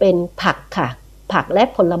วรจะเป็นผักค่ะผักและ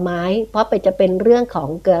ผลไม้เพราะไปจะเป็นเรื่องของ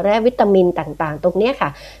เกลือแร่วิตามินต่างๆตรงนี้ค่ะ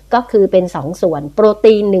ก็คือเป็น2ส่วนโปร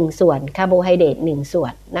ตีน1ส่วนคาร์โบไฮเดรต1ส่ว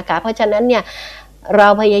นนะคะเพราะฉะนั้นเนี่ยเรา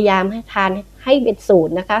พยายามให้ทานให้เป็นสูต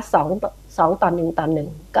รนะคะ2ต่อ1ต่อ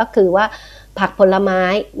1ก็คือว่าผักผลไม้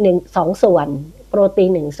2ส่วนโปรตี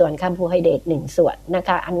น1ส่วนคาร์โบไฮเดรต1ส่วนนะค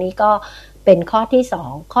ะอันนี้ก็เป็นข้อที่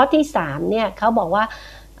2ข้อที่3เนี่ยเขาบอกว่า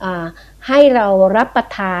ให้เรารับประ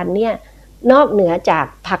ทานเนี่ยนอกเหนือจาก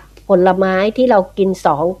ผักผลไม้ที่เรากิน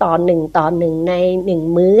2ต่อ1ต่อ1ใน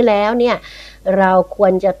1มื้อแล้วเนี่ยเราคว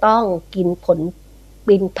รจะต้องกิน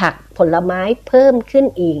ผักผลไม้เพิ่มขึ้น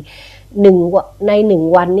อีกใน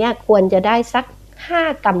1วันเนี่ยควรจะได้สัก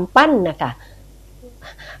5กำปั้นนะคะ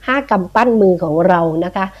5กำปั้นมือของเราน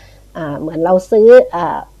ะคะเหมือนเราซื้อ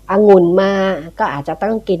องุ่นมาก็อาจจะต้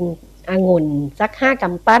องกินองุ่นสัก5ก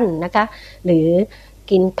ำปั้นนะคะหรือ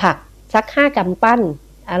กินผักสัก5กำปั้น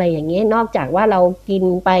อะไรอย่างเงี้ยนอกจากว่าเรากิน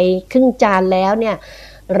ไปครึ่งจานแล้วเนี่ย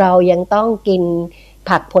เรายังต้องกิน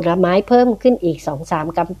ผักผลไม้เพิ่มขึ้นอีก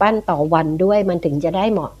 2-3 กำปั้นต่อวันด้วยมันถึงจะได้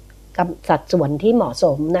เหมาะกับสัดส่วนที่เหมาะส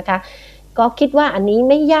มนะคะก็คิดว่าอันนี้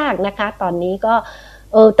ไม่ยากนะคะตอนนี้ก็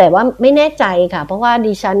แต่ว่าไม่แน่ใจค่ะเพราะว่า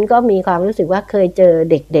ดิฉันก็มีความรู้สึกว่าเคยเจอ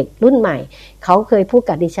เด็กๆรุ่นใหม่เขาเคยพูด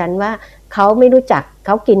กับดิฉันว่าเขาไม่รู้จักเข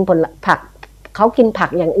ากินผัก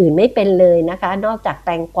อย่างอื่นไม่เป็นเลยนะคะนอกจากแต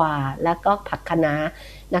งกวาแล้วก็ผักคะน้า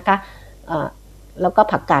นะคะแล้วก็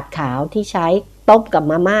ผักกาดขาวที่ใช้ต้มกับ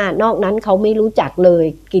มาม่านอกนั้นเขาไม่รู้จักเลย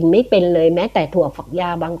กินไม่เป็นเลยแม้แต่ถั่วฝักยา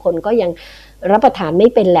วบางคนก็ยังรับประทานไม่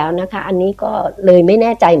เป็นแล้วนะคะอันนี้ก็เลยไม่แ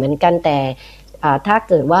น่ใจเหมือนกันแต่ถ้า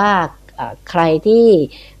เกิดว่าใครที่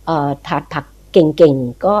ทานผักเก่ง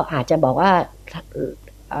ๆก็อาจจะบอกว่า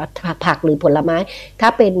ผักหรือผลไม้ถ้า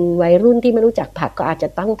เป็นวัยรุ่นที่ไม่รู้จักผักก็อาจจะ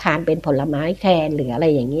ต้องทานเป็นผลไม้แทนหรืออะไร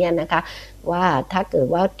อย่างเงี้ยนะคะว่าถ้าเกิด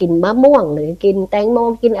ว่ากินมะม่วงหรือกินแตงโม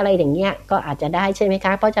กินอะไรอย่างเงี้ยก็อาจจะได้ใช่ไหมค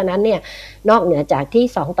ะเพราะฉะนั้นเนี่ยนอกเหนือจากที่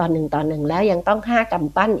2:1 แล้วยังต้อง5 ก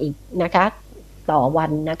ำปั้นอีกนะคะต่อวั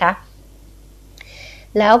นนะคะ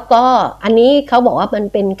แล้วก็อันนี้เขาบอกว่ามัน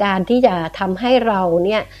เป็นการที่จะทำให้เราเ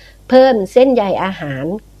นี่ยเพิ่มเส้นใยอาหาร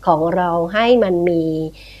ของเราให้มัน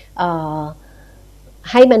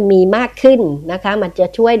มีมากขึ้นนะคะมันจะ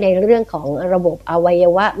ช่วยในเรื่องของระบบอวัย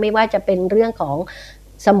วะไม่ว่าจะเป็นเรื่องของ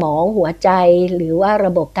สมองหัวใจหรือว่าร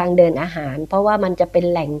ะบบทางเดินอาหารเพราะว่ามันจะเป็น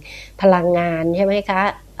แหล่งพลังงานใช่ไหมคะ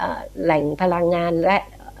แหล่งพลังงานและ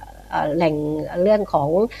แหล่งเรื่องของ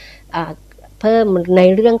เพิ่มใน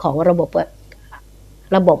เรื่องของระบบ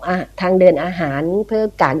ทางเดินอาหารเพิ่ม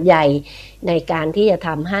กากใยในการที่จะท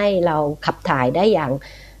ำให้เราขับถ่ายได้อย่าง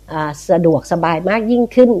สะดวกสบายมากยิ่ง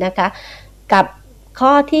ขึ้นนะคะกับข้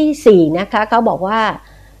อที่4นะคะเขาบอกว่า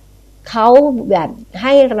เขาแบบใ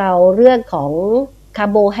ห้เราเรื่องของคา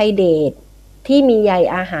ร์โบไฮเดรตที่มีใย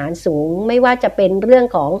อาหารสูงไม่ว่าจะเป็นเรื่อง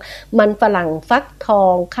ของมันฝรั่งฟักทอ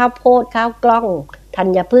งข้าวโพดข้าวกล้องธั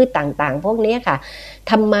ญพืชต่างๆพวกนี้ค่ะ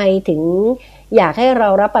ทำไมถึงอยากให้เรา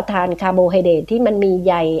รับประทานคาร์โบไฮเดรตที่มันมี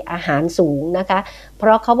ใยอาหารสูงนะคะเพร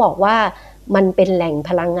าะเขาบอกว่ามันเป็นแหล่ง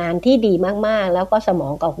พลังงานที่ดีมากๆแล้วก็สมอ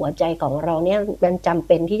งกับหัวใจของเราเนี่ยมันจำเ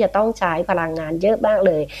ป็นที่จะต้องใช้พลังงานเยอะมากเ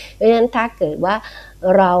ลยเพราะฉะนั้นถ้าเกิดว่า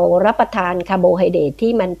เรารับประทานคาร์โบไฮเดรต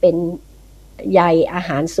ที่มันเป็นใยอาห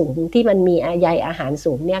ารสูงที่มันมีใยอาหาร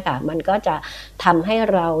สูงเนี่ยค่ะมันก็จะทำให้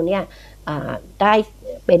เราเนี่ยได้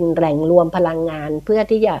เป็นแหล่งรวมพลังงานเพื่อ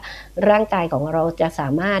ที่จะร่างกายของเราจะสา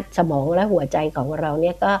มารถสมองและหัวใจของเราเ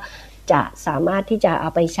นี่ยก็จะสามารถที่จะเอา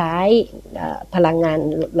ไปใช้พลังงาน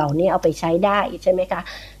เหล่านี้เอาไปใช้ได้ใช่ไหมคะ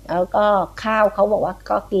แล้วก็ข้าวเขาบอกว่า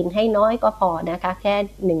ก็กินให้น้อยก็พอนะคะแค่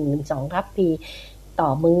 1-2 ทัพพีต่อ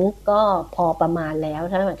มื้อก็พอประมาณแล้ว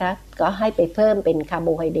ใช่ไหมคะก็ให้ไปเพิ่มเป็นคาร์โบ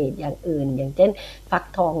ไฮเดรตอย่างอื่นอย่างเช่นฟัก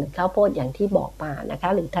ทองหรือข้าวโพดอย่างที่บอกมานะคะ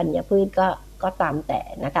หรือธัญพืชก็ตามแต่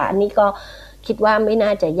นะคะอันนี้ก็คิดว่าไม่น่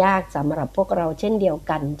าจะยากสำหรับพวกเราเช่นเดียว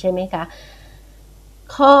กันใช่ไหมคะ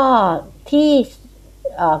ข้อที่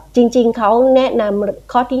จริงๆเขาแนะน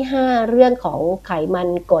ำข้อที่5เรื่องของไขมัน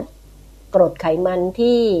กรดไขมัน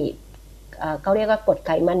ที่เขาเรียกว่ากรดไ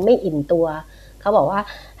ขมันไม่อิ่มตัวเขาบอกว่า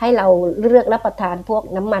ให้เราเลือกรับประทานพวก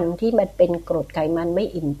น้ำมันที่มันเป็นกรดไขมันไม่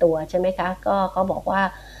อิ่มตัวใช่ไหมคะก็เขาบอกว่า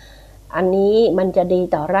อันนี้มันจะดี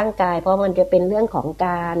ต่อร่างกายเพราะมันจะเป็นเรื่องของก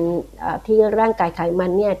ารที่ร่างกายไขมั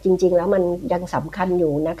นเนี่ยจริงๆแล้วมันยังสำคัญอ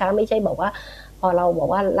ยู่นะคะไม่ใช่บอกว่าพอเราบอก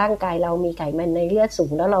ว่าร่างกายเรามีไขมันในเลือดสู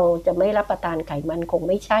งแล้วเราจะไม่รับประทานไขมันคง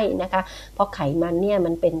ไม่ใช่นะคะเพราะไขมันเนี่ย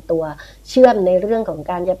มันเป็นตัวเชื่อมในเรื่องของ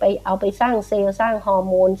การจะไปเอาไปสร้างเซลล์สร้างฮอร์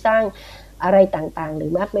โมนสร้างอะไรต่างๆหรื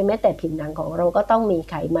อแม้แต่ผิวหนังของเราก็ต้องมี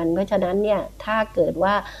ไขมันเพราะฉะนั้นเนี่ยถ้าเกิด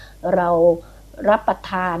ว่าเรารับประ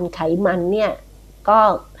ทานไขมันเนี่ยก็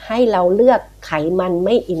ให้เราเลือกไขมันไ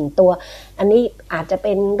ม่อิ่มตัวอันนี้อาจจะเ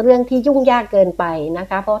ป็นเรื่องที่ยุ่งยากเกินไปนะ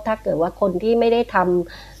คะเพราะถ้าเกิดว่าคนที่ไม่ได้ท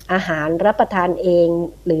ำอาหารรับประทานเอง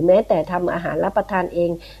หรือแม้แต่ทำอาหารรับประทานเอง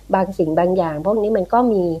บางสิ่งบางอย่างพวกนี้มันก็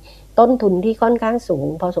มีต้นทุนที่ค่อนข้างสูง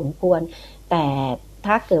พอสมควรแต่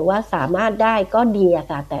ถ้าเกิดว่าสามารถได้ก็ดีอะ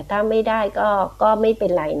ค่ะแต่ถ้าไม่ได้ก็ไม่เป็น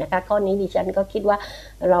ไรนะคะข้อนี้ดิฉันก็คิดว่า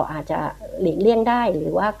เราอาจจะหลีกเลี่ยงได้หรื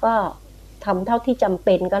อว่าก็ทำเท่าที่จำเ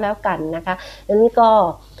ป็นก็แล้วกันนะคะดังนั้นก็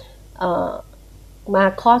มา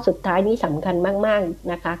ข้อสุดท้ายนี้สำคัญมาก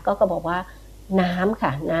ๆนะคะก็บอกว่าน้ำค่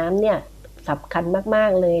ะน้ำเนี่ยสำคัญมา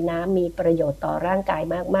กๆเลยน้ำมีประโยชน์ต่อร่างกาย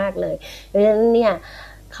มากๆเลยดังนั้นเนี่ย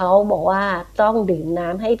เขาบอกว่าต้องดื่มน้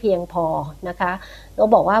ำให้เพียงพอนะคะเขา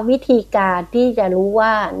บอกว่าวิธีการที่จะรู้ว่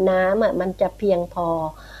าน้ำมันจะเพียงพอ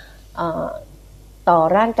ต่อ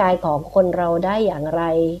ร่างกายของคนเราได้อย่างไร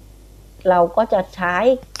เราก็จะใช้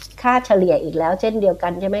ค่าเฉลี่ยอีกแล้วเช่นเดียวกั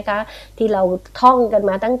นใช่ไหมคะที่เราท่องกัน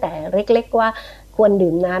มาตั้งแต่เล็กๆว่า ควร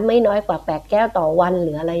ดื่มน้ำไม่น้อยกว่า8แก้วต่อวันห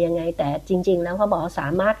รืออะไรยังไงแต่จริงๆแล้วเขาบอกสา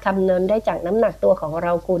มารถคำนวณได้จากน้ำหนักตัวของเร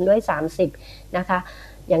าคูณด้วย30นะคะ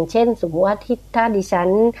อย่างเช่นสมมติว่าถ้าดิฉัน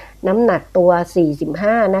น้ำหนักตัว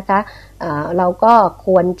45นะคะเราก็ค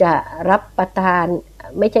วรจะรับประทาน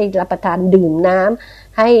ไม่ใช่รับประทานดื่มน้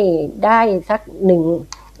ำให้ได้สัก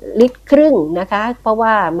1 ลิตรครึ่งนะคะเพราะว่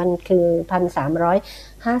ามันคือ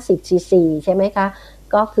 1,350 ซีซีใช่ไหมคะ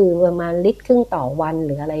ก็คือประมาณ1.5 ลิตรต่อวันห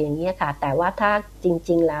รืออะไรอย่างเงี้ยค่ะแต่ว่าถ้าจ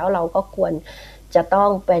ริงๆแล้วเราก็ควรจะต้อง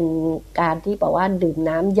เป็นการที่บอกว่าดื่ม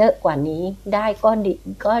น้ำเยอะกว่านี้ได้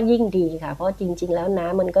ก็ยิ่งดีค่ะเพราะจริงๆแล้วน้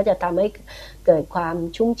ำมันก็จะทำให้เกิดความ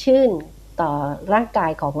ชุ่มชื่นต่อร่างกา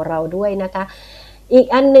ยของเราด้วยนะคะอีก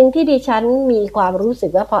อันนึงที่ดิฉันมีความรู้สึ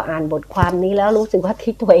กว่าพออ่านบทความนี้แล้วรู้สึกว่า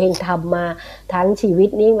ที่ตัวเองทำมาทั้งชีวิต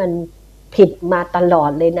นี้มันผิดมาตลอ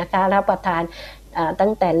ดเลยนะคะรับประทานตั้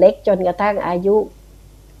งแต่เล็กจนกระทั่งอายุ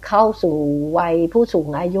เข้าสู่วัยผู้สูง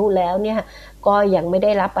อายุแล้วเนี่ยก็ยังไม่ไ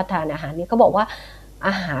ด้รับประทานอาหารนี้เขาบอกว่าอ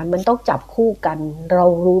าหารมันต้องจับคู่กันเรา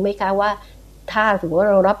รู้ไหมคะว่าถ้าสมมติว่า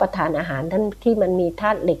เรารับประทานอาหารที่มันมีธ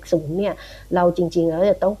าตุเหล็กสูงเนี่ยเราจริงๆแล้ว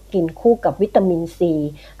จะต้องกินคู่กับวิตามินซี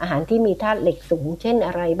อาหารที่มีธาตุเหล็กสูงเช่นอ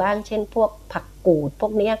ะไรบ้างเช่นพวกผักกูดพว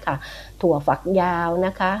กนี้ค่ะถั่วฝักยาวน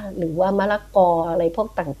ะคะหรือว่ามะละกออะไรพวก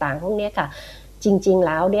ต่างๆพวกนี้ค่ะจริงๆ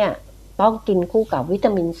แล้วเนี่ยต้องกินคู่กับวิต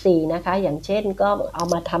ามินซีนะคะอย่างเช่นก็เอา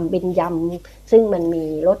มาทำเป็นยำซึ่งมันมี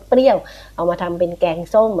รสเปรี้ยวเอามาทำเป็นแกง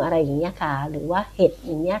ส้มอะไรอย่างเงี้ยค่ะหรือว่าเห็ด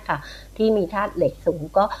อย่างเงี้ยค่ะที่มีธาตุเหล็กสูง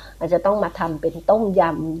ก็อาจจะต้องมาทำเป็นต้มย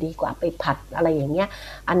ำดีกว่าไปผัดอะไรอย่างเงี้ย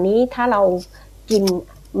อันนี้ถ้าเรากิน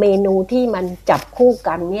เมนูที่มันจับคู่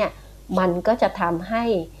กันเนี่ยมันก็จะทำให้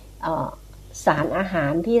สารอาหา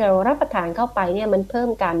รที่เรารับประทานเข้าไปเนี่ยมันเพิ่ม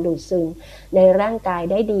การดูดซึมในร่างกาย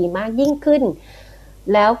ได้ดีมากยิ่งขึ้น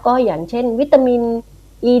แล้วก็อย่างเช่นวิตามิน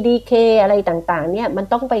EDK อะไรต่างๆเนี่ยมัน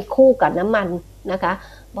ต้องไปคู่กับน้ำมันนะคะ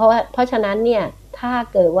เพราะฉะนั้นเนี่ยถ้า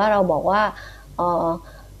เกิดว่าเราบอกว่า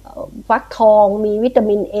ฟักทองมีวิตา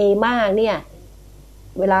มิน A มากเนี่ย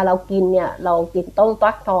เวลาเรากินเนี่ยเรากินต้ม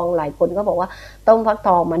ฟักทองหลายคนก็บอกว่าต้มฟักท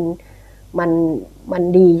องมัน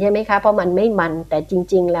ดีใช่ไหมคะเพราะมันไม่มันแต่จ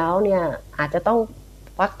ริงๆแล้วเนี่ยอาจจะต้อง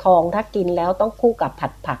ฟักทองถ้ากินแล้วต้องคู่กับ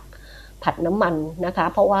ผัดน้ำมันนะคะ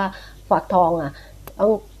เพราะว่าฟักทองต้อ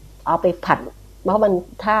งเอาไปผัดเพราะมัน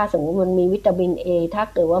ถ้าสมมติมันมีวิตามิน A ถ้า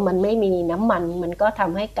เกิดว่ามันไม่มีน้ำมันก็ท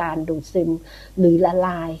ำให้การดูดซึมหรือละล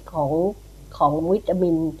ายของวิตามิ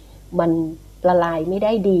นมันละลายไม่ไ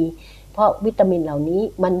ด้ดีเพราะวิตามินเหล่านี้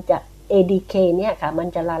มันจะ ADK เนี่ยค่ะมัน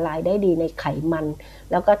จะละลายได้ดีในไขมัน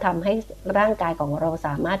แล้วก็ทำให้ร่างกายของเราส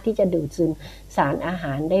ามารถที่จะดูดซึมสารอาห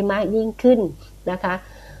ารได้มากยิ่งขึ้นนะคะ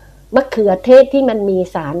มะเขือเทศที่มันมี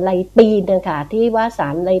สารไลปีนนะคะที่ว่าสา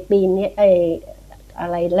รไลปีนเนี่ยอะ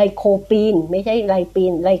ไรไลโคปีนไม่ใช่ไลปี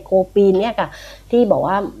นไลโคปีนเนี่ยค่ะที่บอก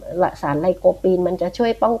ว่าสารไลโคปีนมันจะช่ว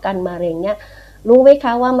ยป้องกันมะเร็งเนี่ยรู้ไหมค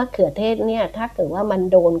ะว่ามะเขือเทศเนี่ยถ้าเกิดว่ามัน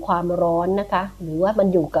โดนความร้อนนะคะหรือว่ามัน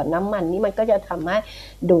อยู่กับน้ำมันนี่มันก็จะทำให้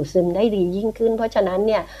ดูดซึมได้ดียิ่งขึ้นเพราะฉะนั้น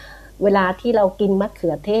เนี่ยเวลาที่เรากินมะเขื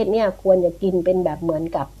อเทศเนี่ยควรจะกินเป็นแบบเหมือน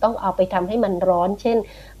กับต้องเอาไปทำให้มันร้อนเช่น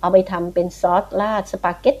เอาไปทำเป็นซอสราดสป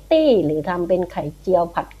าเกตตี้หรือทำเป็นไข่เจียว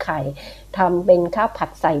ผัดไข่ทำเป็นข้าวผัด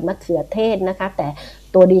ใส่มะเขือเทศนะคะแต่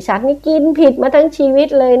ตัวดิฉันนี่กินผิดมาทั้งชีวิต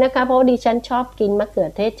เลยนะคะเพราะดิฉันชอบกินมะเขือ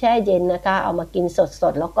เทศแช่เย็นนะคะเอามากินส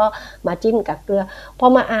ดๆแล้วก็มาจิ้มกับเกลือพอ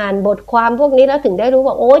มาอ่านบทความพวกนี้แล้วถึงได้รู้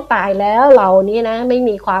ว่าโอ๊ยตายแล้วเรานี่นะไม่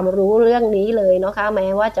มีความรู้เรื่องนี้เลยนะคะแม้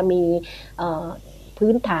ว่าจะมี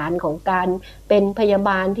พื้นฐานของการเป็นพยาบ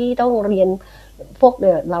าลที่ต้องเรียนพวก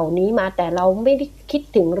เหล่านี้มาแต่เราไม่ได้คิด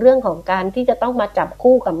ถึงเรื่องของการที่จะต้องมาจับ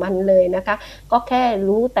คู่กับมันเลยนะคะก็แค่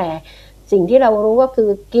รู้แต่สิ่งที่เรารู้ก็คือ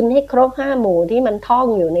กินให้ครบ5หมู่ที่มันท่อง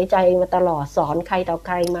อยู่ในใจมาตลอดสอนใครต่อใ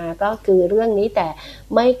ครมาก็คือเรื่องนี้แต่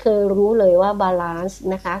ไม่เคยรู้เลยว่าบาลานซ์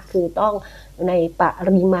นะคะคือต้องในป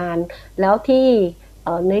ริมาณแล้วที่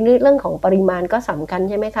ในเรื่องของปริมาณก็สำคัญ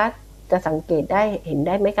ใช่ไหมคะจะสังเกตได้เห็นไ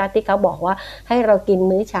ด้ไหมคะที่เขาบอกว่าให้เรากิน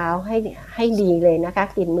มื้อเช้าให้ดีเลยนะคะ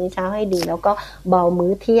กินมื้อเช้าให้ดีแล้วก็เบามื้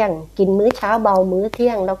อเที่ยงกินมื้อเช้าเบามื้อเที่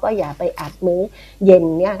ยงแล้วก็อย่าไปอัดมื้อเย็น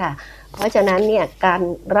เนี่ยค่ะเพราะฉะนั้นเนี่ยการ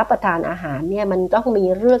รับประทานอาหารเนี่ยมันต้องมี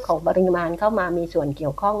เรื่องของปริมาณเข้ามามีส่วนเกี่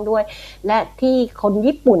ยวข้องด้วยและที่คน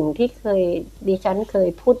ญี่ปุ่นที่ดิฉันเคย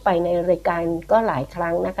พูดไปในรายการก็หลายค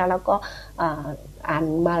รั้งนะคะแล้วก็อ่าน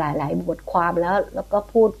มาหลายๆบทความแล้วก็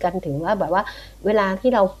พูดกันถึงว่าแบบว่าเวลา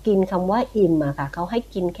ที่เรากินคำว่าอิ่มอะค่ะเขาให้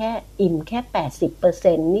กินแค่อิ่มแค่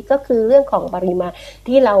 80% นี่ก็คือเรื่องของปริมาณ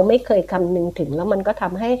ที่เราไม่เคยคำนึงถึงแล้วมันก็ท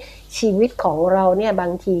ำให้ชีวิตของเราเนี่ยบา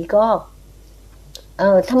งทีก็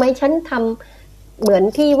ทำไมฉันทำเหมือน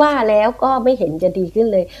ที่ว่าแล้วก็ไม่เห็นจะดีขึ้น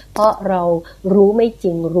เลยเพราะเรารู้ไม่จ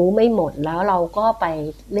ริงรู้ไม่หมดแล้วเราก็ไป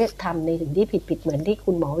เลือกทำในสิ่งที่ผิดเหมือนที่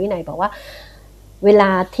คุณหมอวินัยบอกว่าเวล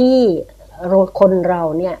าที่ คนเรา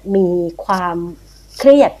เนี่ยมีความเค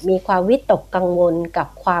รียดมีความวิตกกังวลกับ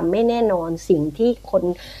ความไม่แน่นอนสิ่งที่คน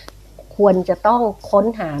ควรจะต้องค้น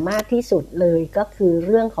หามากที่สุดเลยก็คือเ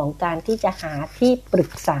รื่องของการที่จะหาที่ปรึ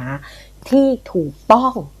กษาที่ถูกต้อ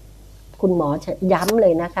งคุณหมอย้ำเล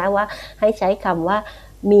ยนะคะว่าให้ใช้คำว่า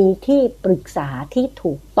มีที่ปรึกษาที่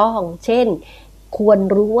ถูกต้องเช่นควร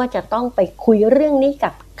รู้ว่าจะต้องไปคุยเรื่องนี้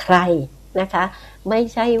กับใครนะคะไม่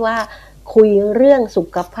ใช่ว่าคุยเรื่องสุ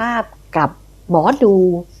ขภาพกับหมอดู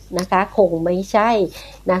นะคะคงไม่ใช่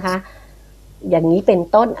นะคะอย่างนี้เป็น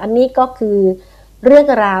ต้นอันนี้ก็คือเรื่อง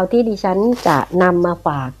ราวที่ดิฉันจะนำมาฝ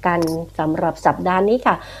ากกันสำหรับสัปดาห์นี้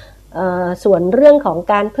ค่ะส่วนเรื่องของ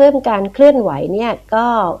การเพิ่มการเคลื่อนไหวเนี่ยก็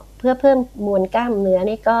เพื่อเพิ่มมวลกล้ามเนื้อ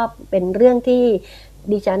นี่ก็เป็นเรื่องที่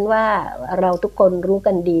ดิฉันว่าเราทุกคนรู้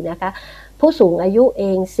กันดีนะคะผู้สูงอายุเอ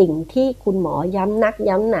งสิ่งที่คุณหมอย้ำนัก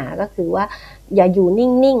ย้ำหนาก็คือว่าอย่าอยู่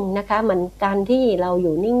นิ่งๆนะคะมันการที่เราอ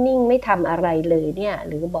ยู่นิ่งๆไม่ทำอะไรเลยเนี่ย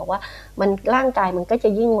หรือบอกว่ามันร่างกายมันก็จะ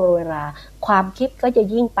ยิ่งเวลาความคิดก็จะ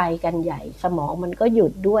ยิ่งไปกันใหญ่สมองมันก็หยุ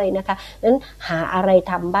ดด้วยนะคะนั้นหาอะไร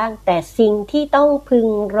ทำบ้างแต่สิ่งที่ต้องพึง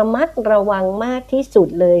ระมัดระวังมากที่สุด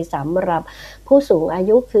เลยสำหรับผู้สูงอา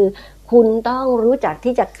ยุคือคุณต้องรู้จัก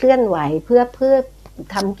ที่จะเคลื่อนไหวเพื่อ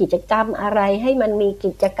ทำกิจกรรมอะไรให้มันมี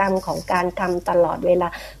กิจกรรมของการทำตลอดเวลา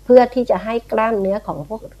เพื่อที่จะให้กล้ามเนื้อ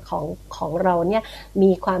ของเราเนี่ย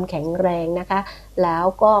มีความแข็งแรงนะคะแล้ว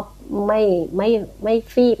ก็ไม่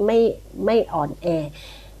ฟีบไม่อ่อนแอ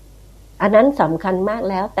อันนั้นสำคัญมาก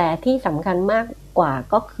แล้วแต่ที่สำคัญมากกว่า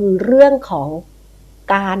ก็คือเรื่องของ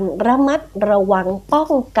การระมัดระวังป้อ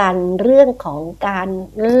งกันเรื่องของการ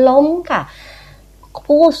ล้มค่ะ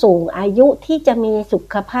ผู้สูงอายุที่จะมีสุ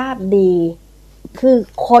ขภาพดีคือ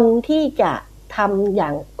คนที่จะทำอย่า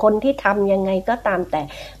งคนที่ทำยังไงก็ตามแต่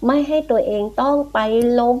ไม่ให้ตัวเองต้องไป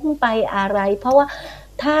ล้มไปอะไรเพราะว่า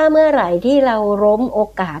ถ้าเมื่อไหร่ที่เราล้มโอ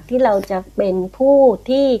กาสที่เราจะเป็นผู้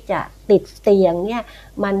ที่จะติดเตียงเนี่ย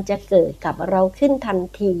มันจะเกิดกับเราขึ้นทัน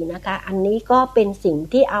ทีนะคะอันนี้ก็เป็นสิ่ง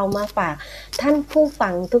ที่เอามาฝากท่านผู้ฟั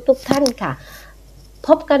งทุกท่านค่ะพ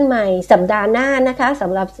บกันใหม่สัปดาห์หน้านะคะส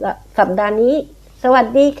ำหรับสัปดาห์นี้สวัส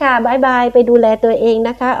ดีค่ะบ๊ายบายไปดูแลตัวเองน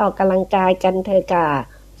ะคะออกกำลังกายกันเถอะค่ะ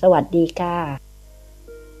สวัสดีค่ะ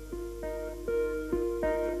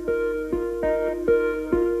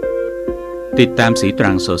ติดตามสีต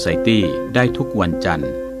รังโซไซตี้ได้ทุกวันจันท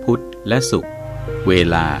ร์พุธและศุกร์เว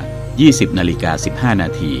ลา 20:15 น.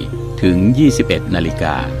ถึง 21:00 น.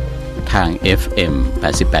ทาง FM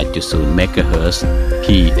 88.0 MHz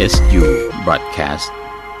PSU Broadcast